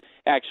Mets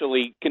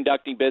actually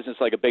conducting business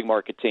like a big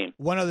market team.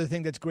 One other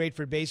thing that's great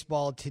for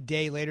baseball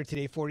later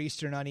today, 4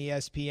 Eastern on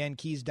ESPN,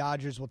 Keys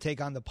Dodgers will take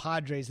on the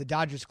Padres. The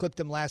Dodgers clipped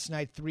them last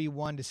night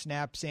 3-1 to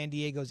snap San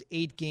Diego's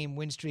 8-game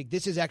win streak.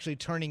 This is actually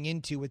turning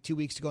into, with 2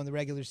 weeks to go in the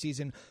regular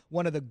season,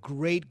 one of the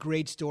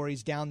great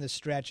stories down the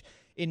stretch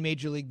in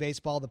Major League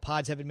Baseball. The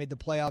Pods haven't made the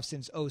playoffs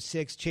since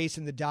 2006,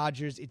 chasing the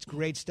Dodgers. It's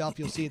great stuff.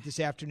 You'll see it this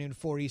afternoon,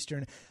 4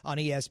 Eastern on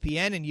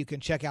ESPN, and you can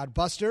check out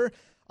Buster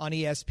on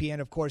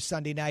ESPN, of course,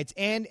 Sunday nights,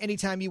 and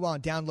anytime you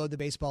want, download the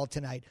Baseball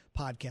Tonight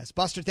podcast.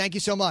 Buster, thank you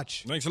so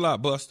much. Thanks a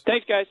lot, Bust.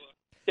 Thanks, guys.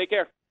 Take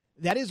care.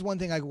 That is one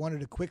thing I wanted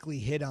to quickly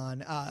hit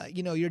on.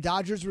 Your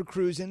Dodgers were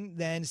cruising,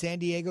 then San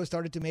Diego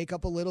started to make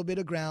up a little bit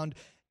of ground.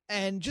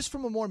 And just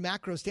from a more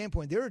macro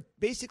standpoint, there are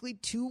basically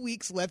 2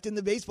 weeks left in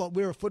the baseball.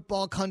 We're a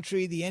football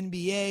country, the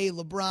NBA,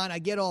 LeBron, I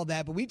get all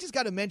that. But we just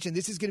got to mention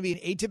this is going to be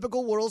an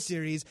atypical World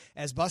Series,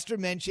 as Buster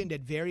mentioned,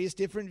 at various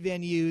different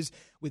venues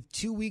with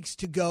 2 weeks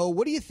to go.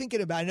 What are you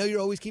thinking about? I know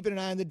you're always keeping an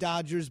eye on the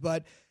Dodgers,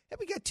 but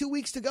we got 2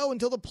 weeks to go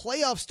until the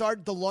playoffs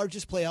start, the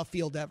largest playoff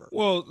field ever.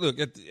 Well, look,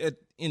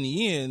 in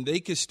the end, they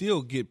could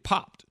still get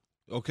popped,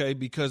 okay,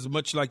 because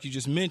much like you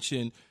just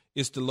mentioned,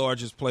 it's the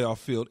largest playoff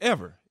field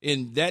ever.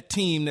 And that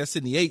team that's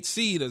in the 8th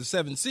seed or the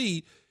 7th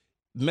seed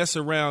mess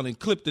around and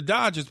clip the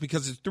Dodgers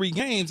because it's 3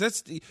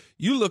 games.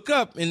 You look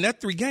up, and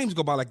that 3 games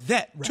go by like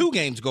that. Right. 2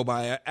 games go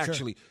by,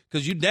 actually,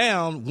 because you're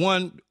down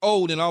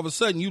 1-0, and all of a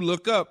sudden you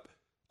look up,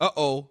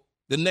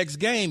 the next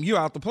game you're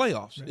out the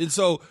playoffs. Right. And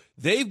so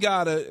they've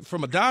got to,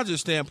 from a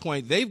Dodgers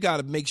standpoint, they've got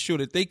to make sure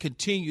that they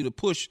continue to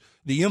push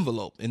the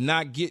envelope and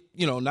not get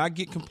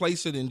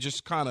complacent and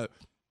just kind of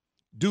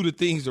do the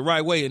things the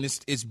right way. And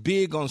it's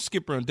big on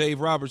Skipper and Dave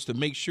Roberts to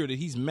make sure that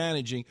he's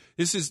managing.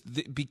 This is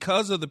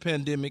because of the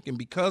pandemic and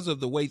because of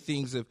the way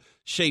things have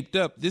shaped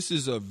up, this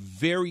is a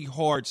very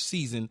hard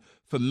season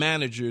for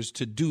managers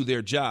to do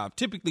their job.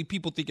 Typically,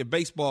 people think in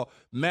baseball,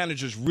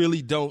 managers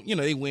really don't,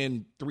 they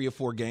win 3 or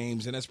 4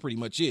 games, and that's pretty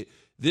much it.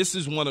 This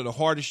is one of the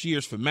hardest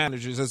years for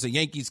managers, as the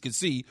Yankees can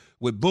see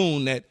with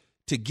Boone, that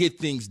to get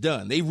things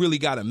done. They really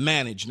got to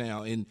manage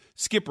now, and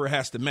Skipper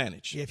has to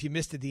manage. Yeah, if you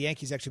missed it, the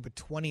Yankees actually put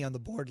 20 on the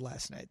board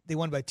last night. They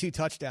won by 2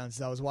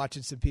 touchdowns. I was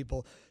watching some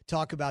people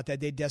talk about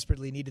that. They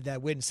desperately needed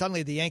that win.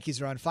 Suddenly, the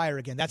Yankees are on fire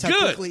again. That's how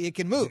quickly it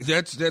can move.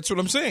 That's what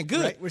I'm saying.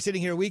 Good. Right? We're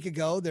sitting here a week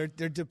ago.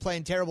 They're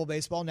playing terrible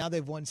baseball. Now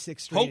they've won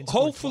 6 straight.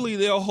 Hopefully,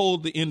 they'll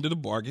hold the end of the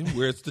bargain,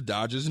 where it's the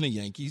Dodgers and the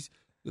Yankees.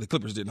 The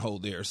Clippers didn't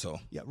hold there, so.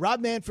 Yeah, Rob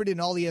Manfred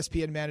and all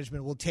ESPN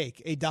management will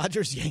take a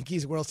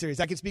Dodgers-Yankees World Series.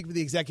 I can speak for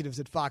the executives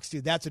at Fox,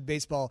 too. That's what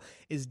baseball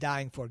is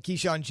dying for.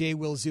 Keyshawn, J.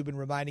 Will Zubin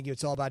reminding you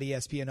it's all about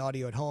ESPN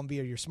Audio at home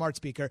via your smart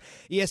speaker.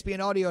 ESPN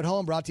Audio at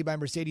home brought to you by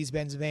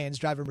Mercedes-Benz Vans.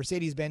 Drive a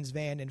Mercedes-Benz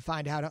van and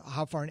find out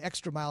how far an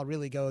extra mile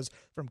really goes.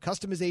 From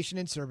customization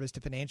and service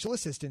to financial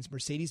assistance,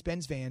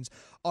 Mercedes-Benz Vans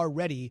are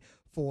ready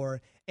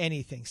for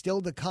anything.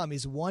 Still to come,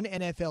 is one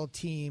NFL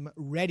team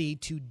ready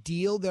to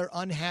deal their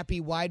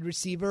unhappy wide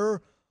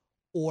receiver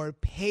or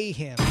pay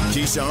him?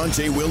 Keyshawn,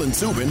 J. Will, and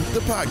Zubin,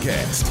 the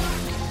podcast.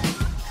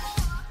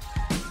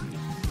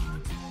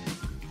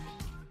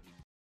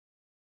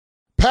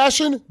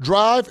 Passion,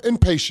 drive, and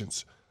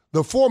patience.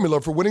 The formula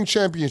for winning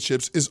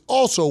championships is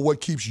also what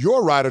keeps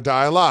your ride or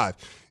die alive.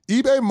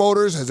 eBay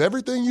Motors has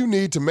everything you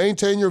need to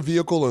maintain your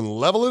vehicle and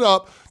level it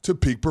up to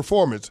peak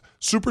performance.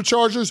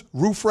 Superchargers,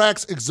 roof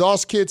racks,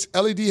 exhaust kits,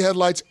 LED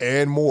headlights,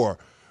 and more.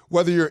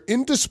 Whether you're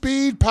into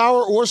speed,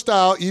 power, or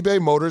style, eBay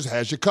Motors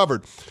has you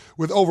covered.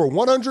 With over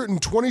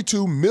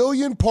 122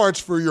 million parts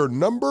for your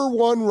number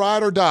one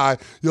ride or die,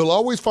 you'll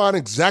always find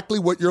exactly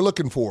what you're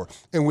looking for.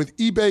 And with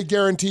eBay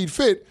Guaranteed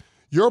Fit,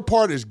 your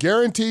part is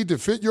guaranteed to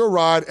fit your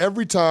ride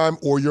every time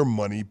or your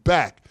money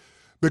back.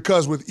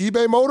 Because with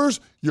eBay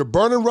Motors, you're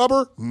burning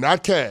rubber,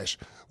 not cash.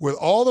 With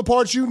all the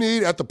parts you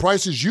need at the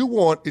prices you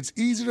want, it's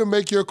easy to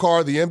make your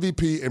car the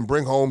MVP and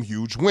bring home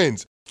huge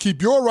wins.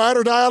 Keep your ride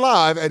or die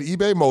alive at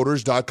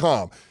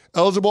ebaymotors.com.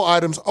 Eligible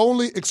items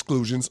only.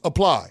 Exclusions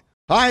apply.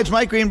 Hi, it's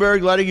Mike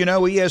Greenberg letting you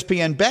know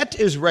ESPN Bet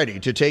is ready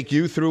to take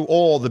you through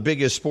all the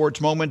biggest sports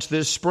moments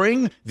this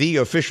spring. The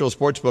official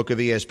sportsbook of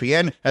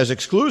ESPN has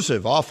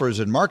exclusive offers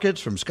and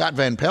markets from Scott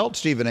Van Pelt,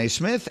 Stephen A.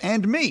 Smith,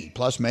 and me,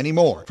 plus many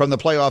more. From the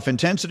playoff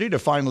intensity to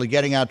finally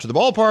getting out to the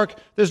ballpark,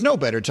 there's no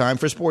better time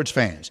for sports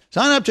fans.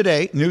 Sign up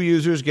today. New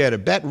users get a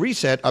bet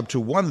reset up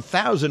to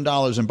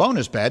 $1,000 in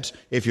bonus bets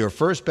if your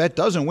first bet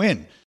doesn't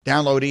win.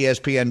 Download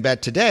ESPN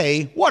Bet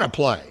today. What a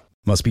play.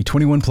 Must be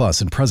 21 plus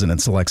and present in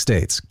select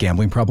states.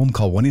 Gambling problem?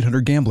 Call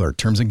 1-800-GAMBLER.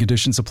 Terms and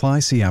conditions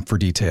apply. See app for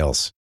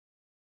details.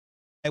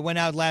 I went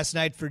out last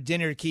night for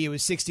dinner, Key. It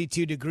was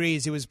 62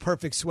 degrees. It was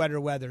perfect sweater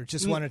weather.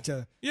 Just wanted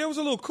to it was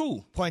a little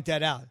cool. Point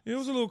that out. It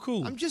was a little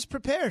cool. I'm just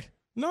prepared.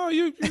 No,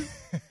 you've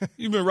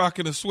been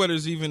rocking the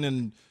sweaters even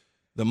in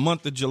the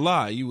month of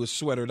July. You was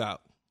sweatered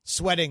out.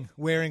 Sweating,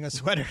 wearing a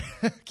sweater.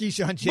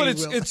 Keyshawn J. But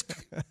Will. it's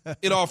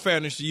in all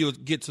fairness to you,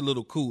 it gets a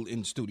little cool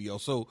in studio,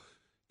 so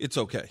it's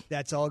okay.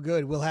 That's all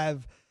good. We'll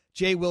have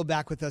Jay Will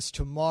back with us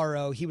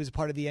tomorrow. He was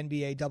part of the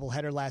NBA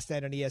doubleheader last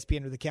night on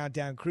ESPN with the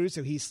Countdown Crew,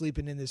 so he's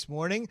sleeping in this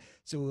morning.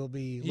 So we'll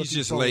be He's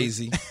just forward.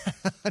 lazy.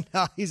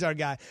 No, he's our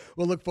guy.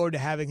 We'll look forward to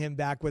having him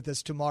back with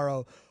us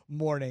tomorrow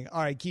morning.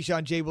 All right,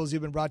 Keyshawn J. Will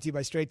Zubin brought to you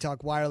by Straight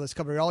Talk Wireless.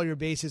 Cover all your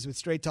bases with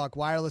Straight Talk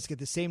Wireless. Get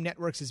the same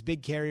networks as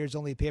big carriers,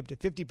 only pay up to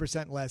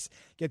 50% less.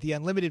 Get the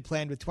unlimited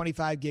plan with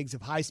 25 gigs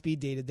of high-speed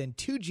data, then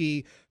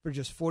 2G for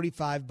just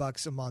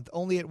 $45 a month.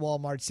 Only at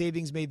Walmart.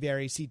 Savings may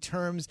vary. See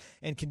terms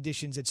and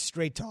conditions at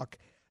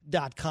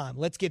straighttalk.com.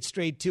 Let's get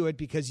straight to it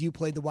because you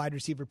played the wide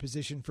receiver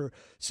position for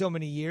so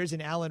many years.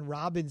 And Allen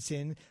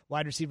Robinson,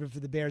 wide receiver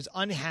for the Bears,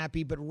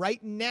 unhappy, but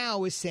right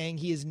now is saying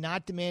he is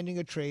not demanding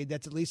a trade.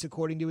 That's at least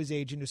according to his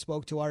agent who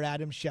spoke to our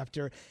Adam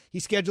Schefter.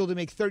 He's scheduled to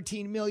make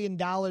 $13 million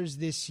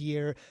this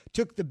year,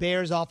 took the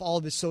Bears off all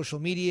of his social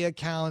media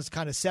accounts,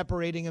 kind of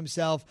separating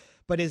himself,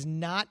 but is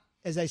not,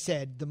 as I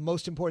said, the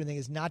most important thing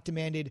is not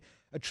demanded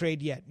a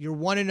trade yet. You're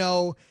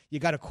 1-0. You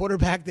got a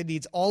quarterback that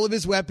needs all of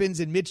his weapons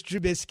in Mitch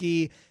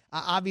Trubisky.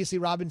 Obviously,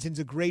 Robinson's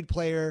a great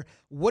player.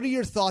 What are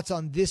your thoughts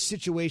on this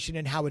situation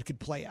and how it could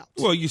play out?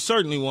 Well, you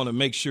certainly want to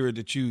make sure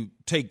that you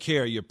take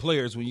care of your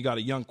players when you got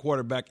a young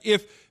quarterback.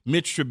 If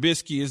Mitch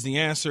Trubisky is the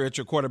answer at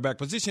your quarterback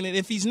position, and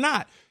if he's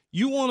not,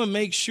 you want to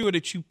make sure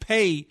that you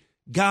pay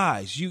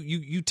guys.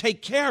 You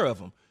take care of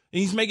them. And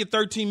he's making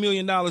 $13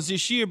 million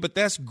this year, but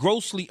that's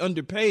grossly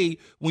underpaid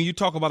when you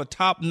talk about a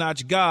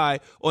top-notch guy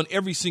on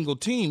every single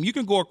team. You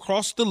can go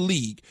across the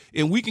league,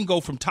 and we can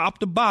go from top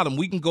to bottom.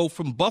 We can go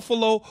from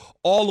Buffalo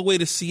all the way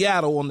to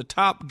Seattle on the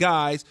top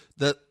guys.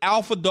 The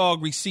alpha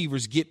dog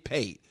receivers get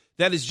paid.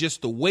 That is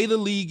just the way the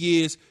league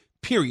is,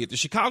 period. The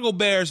Chicago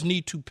Bears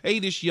need to pay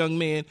this young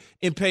man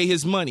and pay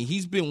his money.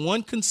 He's been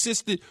one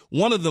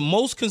of the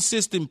most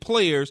consistent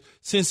players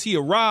since he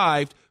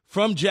arrived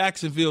from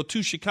Jacksonville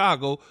to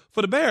Chicago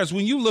for the Bears.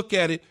 When you look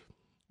at it,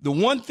 the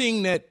one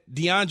thing that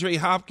DeAndre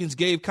Hopkins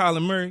gave Kyler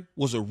Murray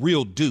was a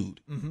real dude.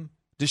 Mm-hmm.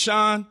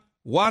 Deshaun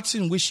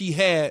Watson wish he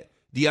had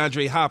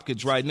DeAndre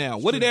Hopkins right now.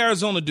 What did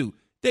Arizona do?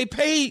 They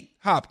paid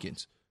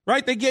Hopkins,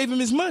 right? They gave him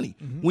his money.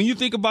 Mm-hmm. When you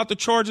think about the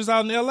Chargers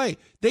out in L.A.,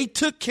 they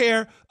took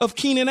care of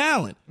Keenan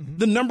Allen,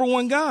 the number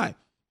one guy.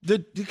 The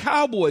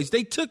Cowboys,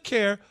 they took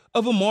care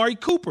of Amari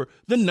Cooper,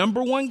 the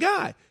number one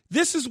guy.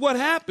 This is what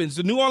happens.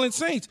 The New Orleans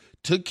Saints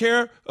took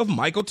care of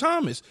Michael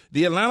Thomas.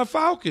 The Atlanta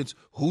Falcons,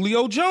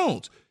 Julio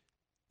Jones.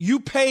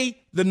 You pay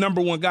the number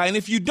one guy, and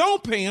if you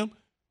don't pay him,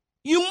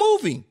 you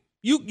move him.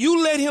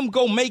 You let him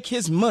go make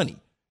his money.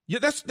 Yeah,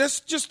 that's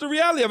just the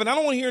reality of it. I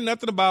don't want to hear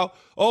nothing about,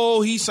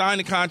 oh, he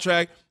signed a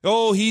contract.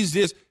 Oh, he's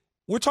this.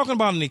 We're talking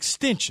about an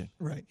extension.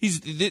 Right.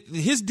 His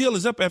deal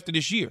is up after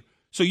this year.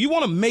 So you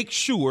want to make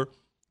sure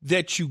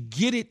that you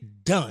get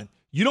it done.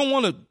 You don't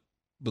want to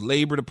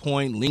belabor the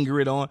point, linger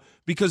it on,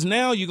 because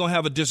now you're going to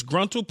have a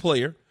disgruntled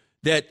player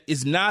that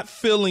is not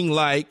feeling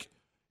like,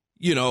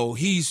 you know,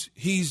 he's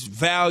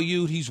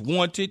valued, he's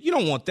wanted. You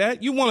don't want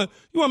that. You want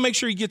to make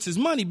sure he gets his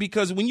money,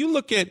 because when you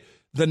look at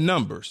the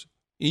numbers,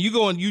 and you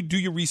go and you do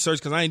your research,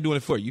 because I ain't doing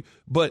it for you,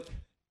 but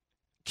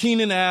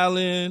Keenan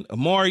Allen,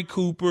 Amari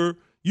Cooper,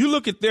 you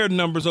look at their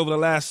numbers over the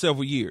last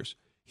several years.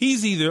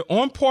 He's either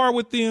on par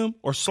with them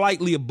or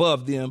slightly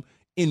above them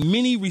in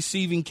many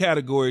receiving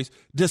categories,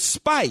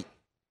 despite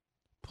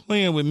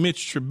playing with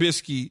Mitch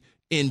Trubisky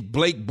and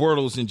Blake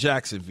Bortles in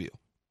Jacksonville.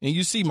 And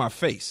you see my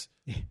face.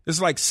 It's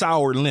like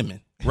sour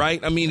lemon,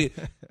 right? I mean,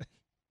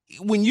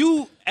 when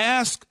you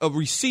ask a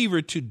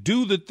receiver to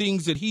do the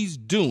things that he's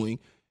doing,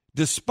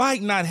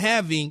 despite not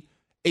having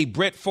a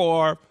Brett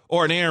Favre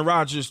or an Aaron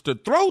Rodgers to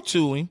throw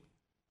to him,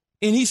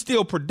 and he's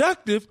still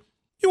productive,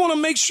 you want to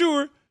make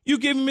sure you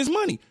give him his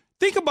money.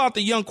 Think about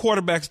the young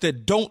quarterbacks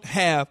that don't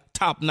have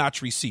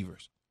top-notch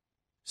receivers.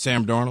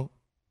 Sam Darnold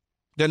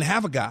doesn't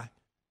have a guy.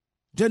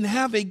 Doesn't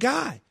have a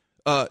guy.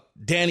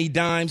 Danny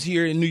Dimes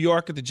here in New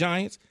York at the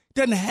Giants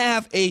doesn't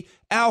have a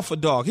alpha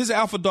dog. His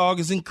alpha dog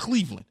is in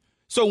Cleveland.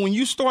 So when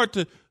you start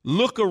to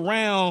look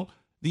around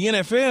the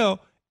NFL,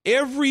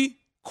 every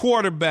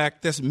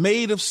quarterback that's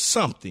made of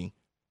something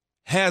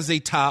has a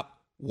top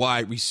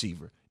wide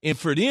receiver. And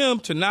for them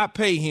to not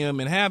pay him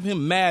and have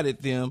him mad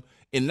at them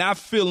and not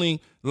feeling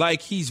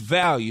like he's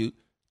valued,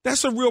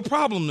 that's a real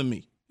problem to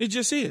me. It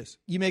just is.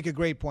 You make a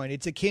great point.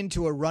 It's akin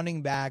to a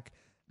running back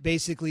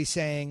basically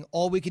saying,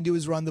 all we can do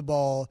is run the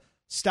ball,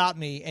 stop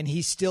me, and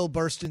he's still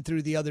bursting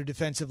through the other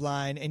defensive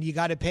line, and you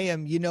got to pay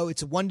him. You know,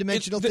 it's a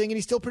one-dimensional thing, and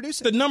he's still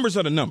producing. The numbers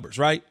are the numbers,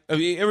 right? I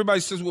mean,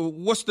 everybody says, well,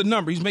 what's the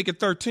number? He's making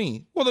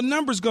 13. Well, the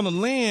number's going to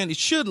land, it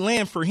should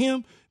land for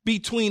him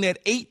between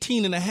that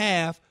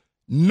 18.5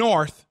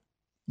 north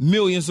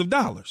millions of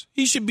dollars.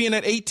 He should be in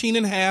that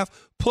 18.5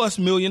 plus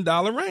 $1 million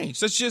range.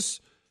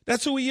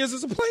 That's who he is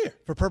as a player.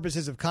 For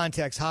purposes of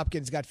context,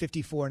 Hopkins got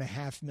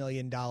 $54.5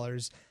 million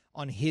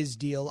on his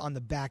deal on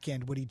the back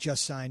end, what he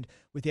just signed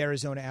with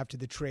Arizona after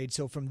the trade.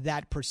 So from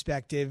that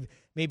perspective,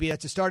 maybe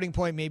that's a starting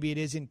point. Maybe it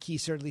isn't. Key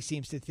certainly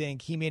seems to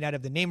think he may not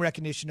have the name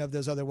recognition of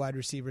those other wide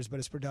receivers, but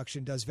his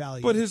production does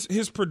value. But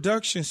his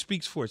production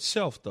speaks for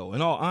itself, though.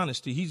 In all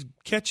honesty, he's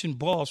catching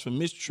balls from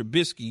Mr.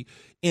 Trubisky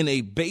in a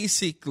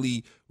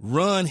basically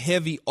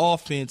run-heavy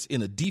offense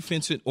in a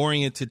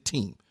defensive-oriented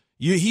team.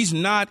 He's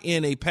not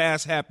in a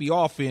pass-happy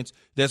offense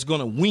that's going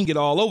to wing it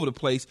all over the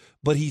place,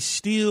 but he's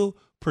still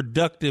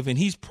productive, and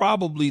he's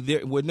probably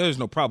their – well, there's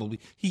no probably.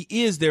 He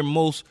is their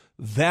most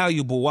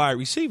valuable wide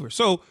receiver.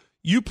 So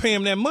you pay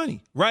him that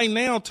money. Right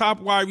now,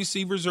 top wide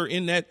receivers are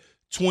in that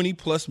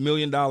 $20+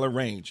 million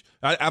range.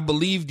 I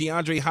believe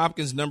DeAndre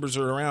Hopkins' numbers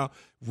are around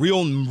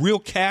real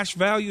cash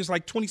value is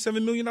like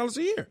 $27 million a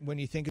year. When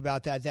you think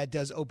about that, that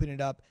does open it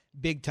up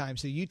big time.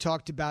 So you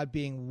talked about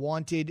being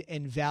wanted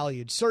and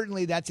valued.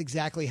 Certainly that's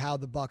exactly how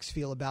the Bucs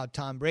feel about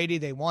Tom Brady.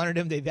 They wanted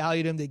him. They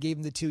valued him. They gave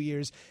him the 2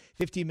 years,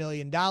 $50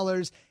 million.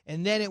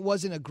 And then it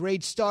wasn't a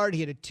great start. He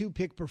had a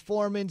 2-pick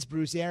performance.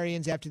 Bruce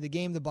Arians, after the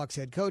game, the Bucs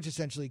head coach,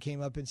 essentially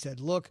came up and said,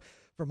 look,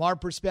 from our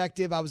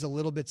perspective, I was a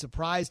little bit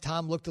surprised.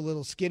 Tom looked a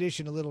little skittish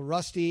and a little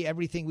rusty.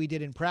 Everything we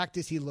did in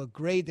practice, he looked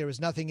great. There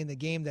was nothing in the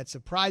game that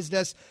surprised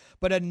us.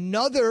 But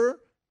another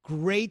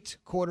great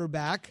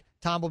quarterback,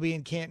 Tom will be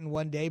in Canton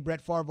one day.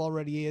 Brett Favre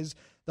already is.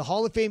 The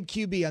Hall of Fame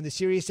QB on the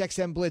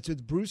SiriusXM Blitz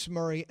with Bruce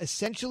Murray,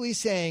 essentially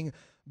saying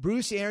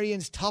Bruce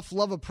Arians' tough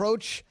love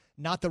approach,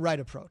 not the right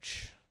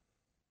approach.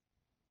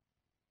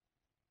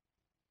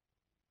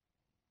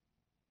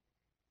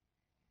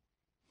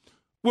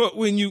 Well,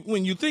 when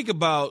you think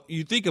about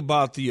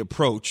the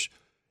approach,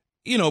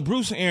 you know,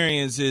 Bruce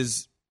Arians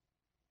is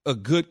a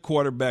good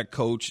quarterback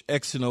coach,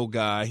 X and O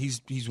guy.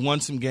 He's won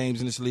some games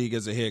in this league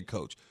as a head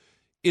coach.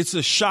 It's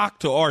a shock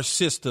to our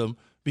system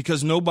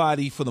because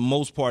nobody, for the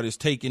most part, is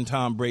taking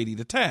Tom Brady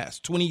to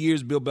task. 20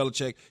 years, Bill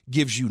Belichick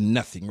gives you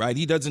nothing, right?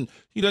 He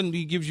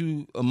gives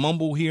you a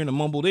mumble here and a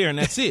mumble there, and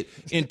that's it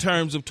in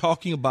terms of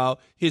talking about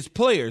his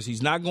players.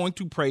 He's not going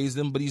to praise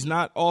them, but he's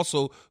not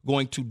also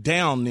going to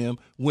down them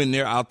when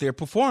they're out there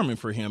performing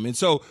for him. And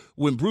so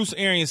when Bruce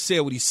Arians said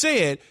what he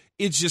said,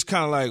 it's just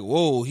kind of like,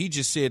 whoa, he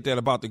just said that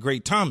about the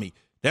great Tommy.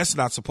 That's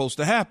not supposed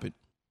to happen.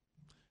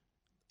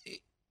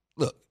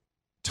 Look,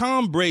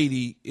 Tom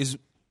Brady is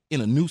in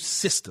a new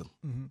system,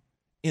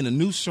 in a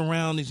new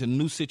surroundings, a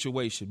new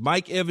situation.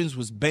 Mike Evans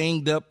was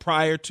banged up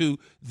prior to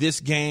this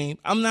game.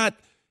 I'm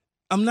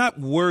not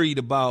worried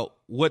about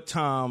what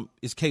Tom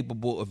is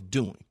capable of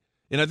doing.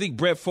 And I think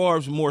Brett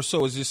Favre's more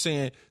so is just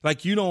saying,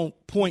 like, you don't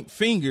point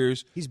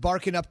fingers. He's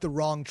barking up the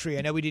wrong tree.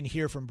 I know we didn't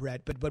hear from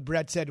Brett, but what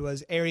Brett said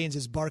was Arians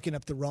is barking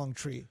up the wrong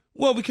tree.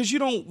 Well, because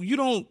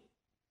I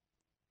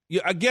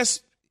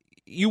guess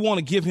you want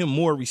to give him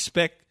more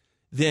respect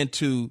than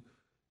to,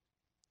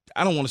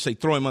 I don't want to say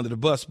throw him under the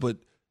bus, but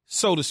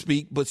so to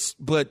speak,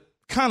 but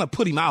kind of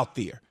put him out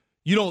there.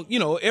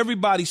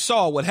 Everybody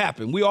saw what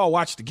happened. We all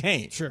watched the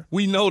game. Sure.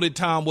 We know that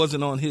Tom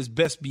wasn't on his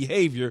best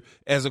behavior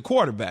as a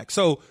quarterback.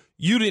 So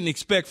you didn't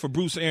expect for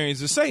Bruce Arians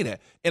to say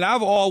that. And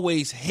I've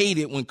always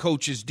hated when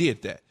coaches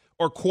did that.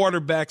 Or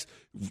quarterbacks,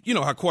 you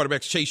know how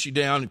quarterbacks chase you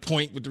down and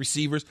point with the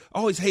receivers. I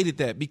always hated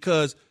that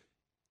because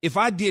if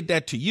I did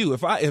that to you,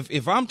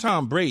 if I'm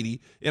Tom Brady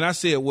and I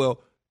said,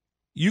 well,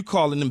 you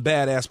calling them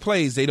badass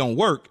plays, they don't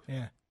work.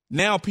 Yeah.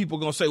 Now people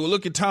are going to say, well,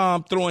 look at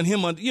Tom throwing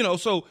him under,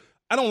 so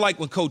I don't like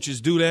when coaches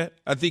do that.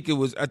 I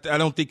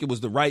don't think it was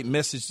the right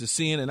message to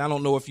send, and I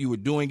don't know if you were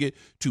doing it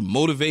to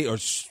motivate or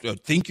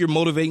think you're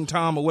motivating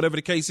Tom or whatever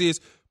the case is.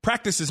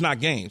 Practice is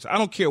not games. I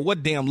don't care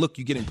what damn look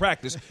you get in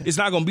practice. It's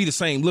not going to be the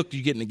same look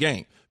you get in the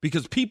game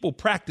because people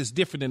practice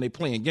different than they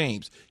play in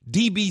games.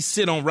 DBs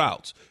sit on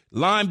routes.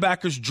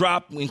 Linebackers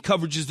drop in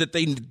coverages that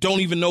they don't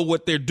even know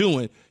what they're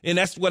doing, and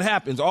that's what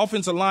happens.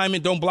 Offensive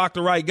linemen don't block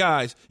the right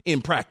guys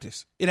in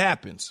practice. It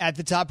happens. At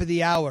the top of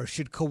the hour,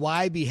 should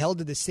Kawhi be held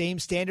to the same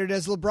standard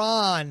as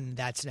LeBron?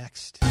 That's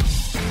next.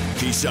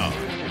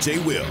 Keyshawn, J.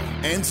 Will,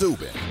 and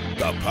Zubin,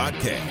 the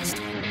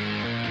podcast.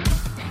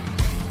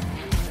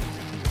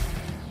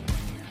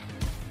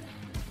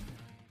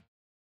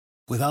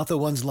 Without the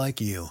ones like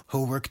you,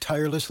 who work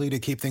tirelessly to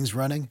keep things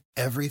running,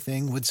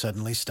 everything would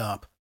suddenly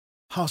stop.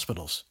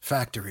 Hospitals,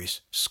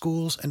 factories,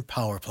 schools, and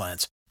power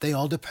plants, they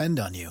all depend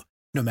on you.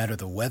 No matter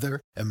the weather,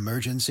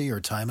 emergency,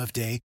 or time of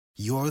day,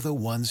 you're the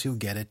ones who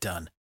get it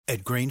done.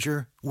 At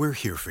Grainger, we're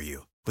here for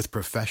you with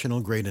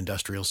professional-grade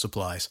industrial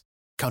supplies.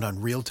 Count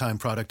on real-time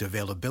product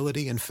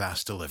availability and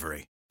fast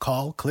delivery.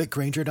 Call, click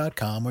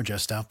Grainger.com, or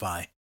just stop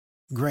by.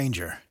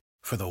 Grainger,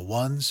 for the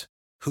ones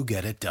who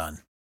get it done.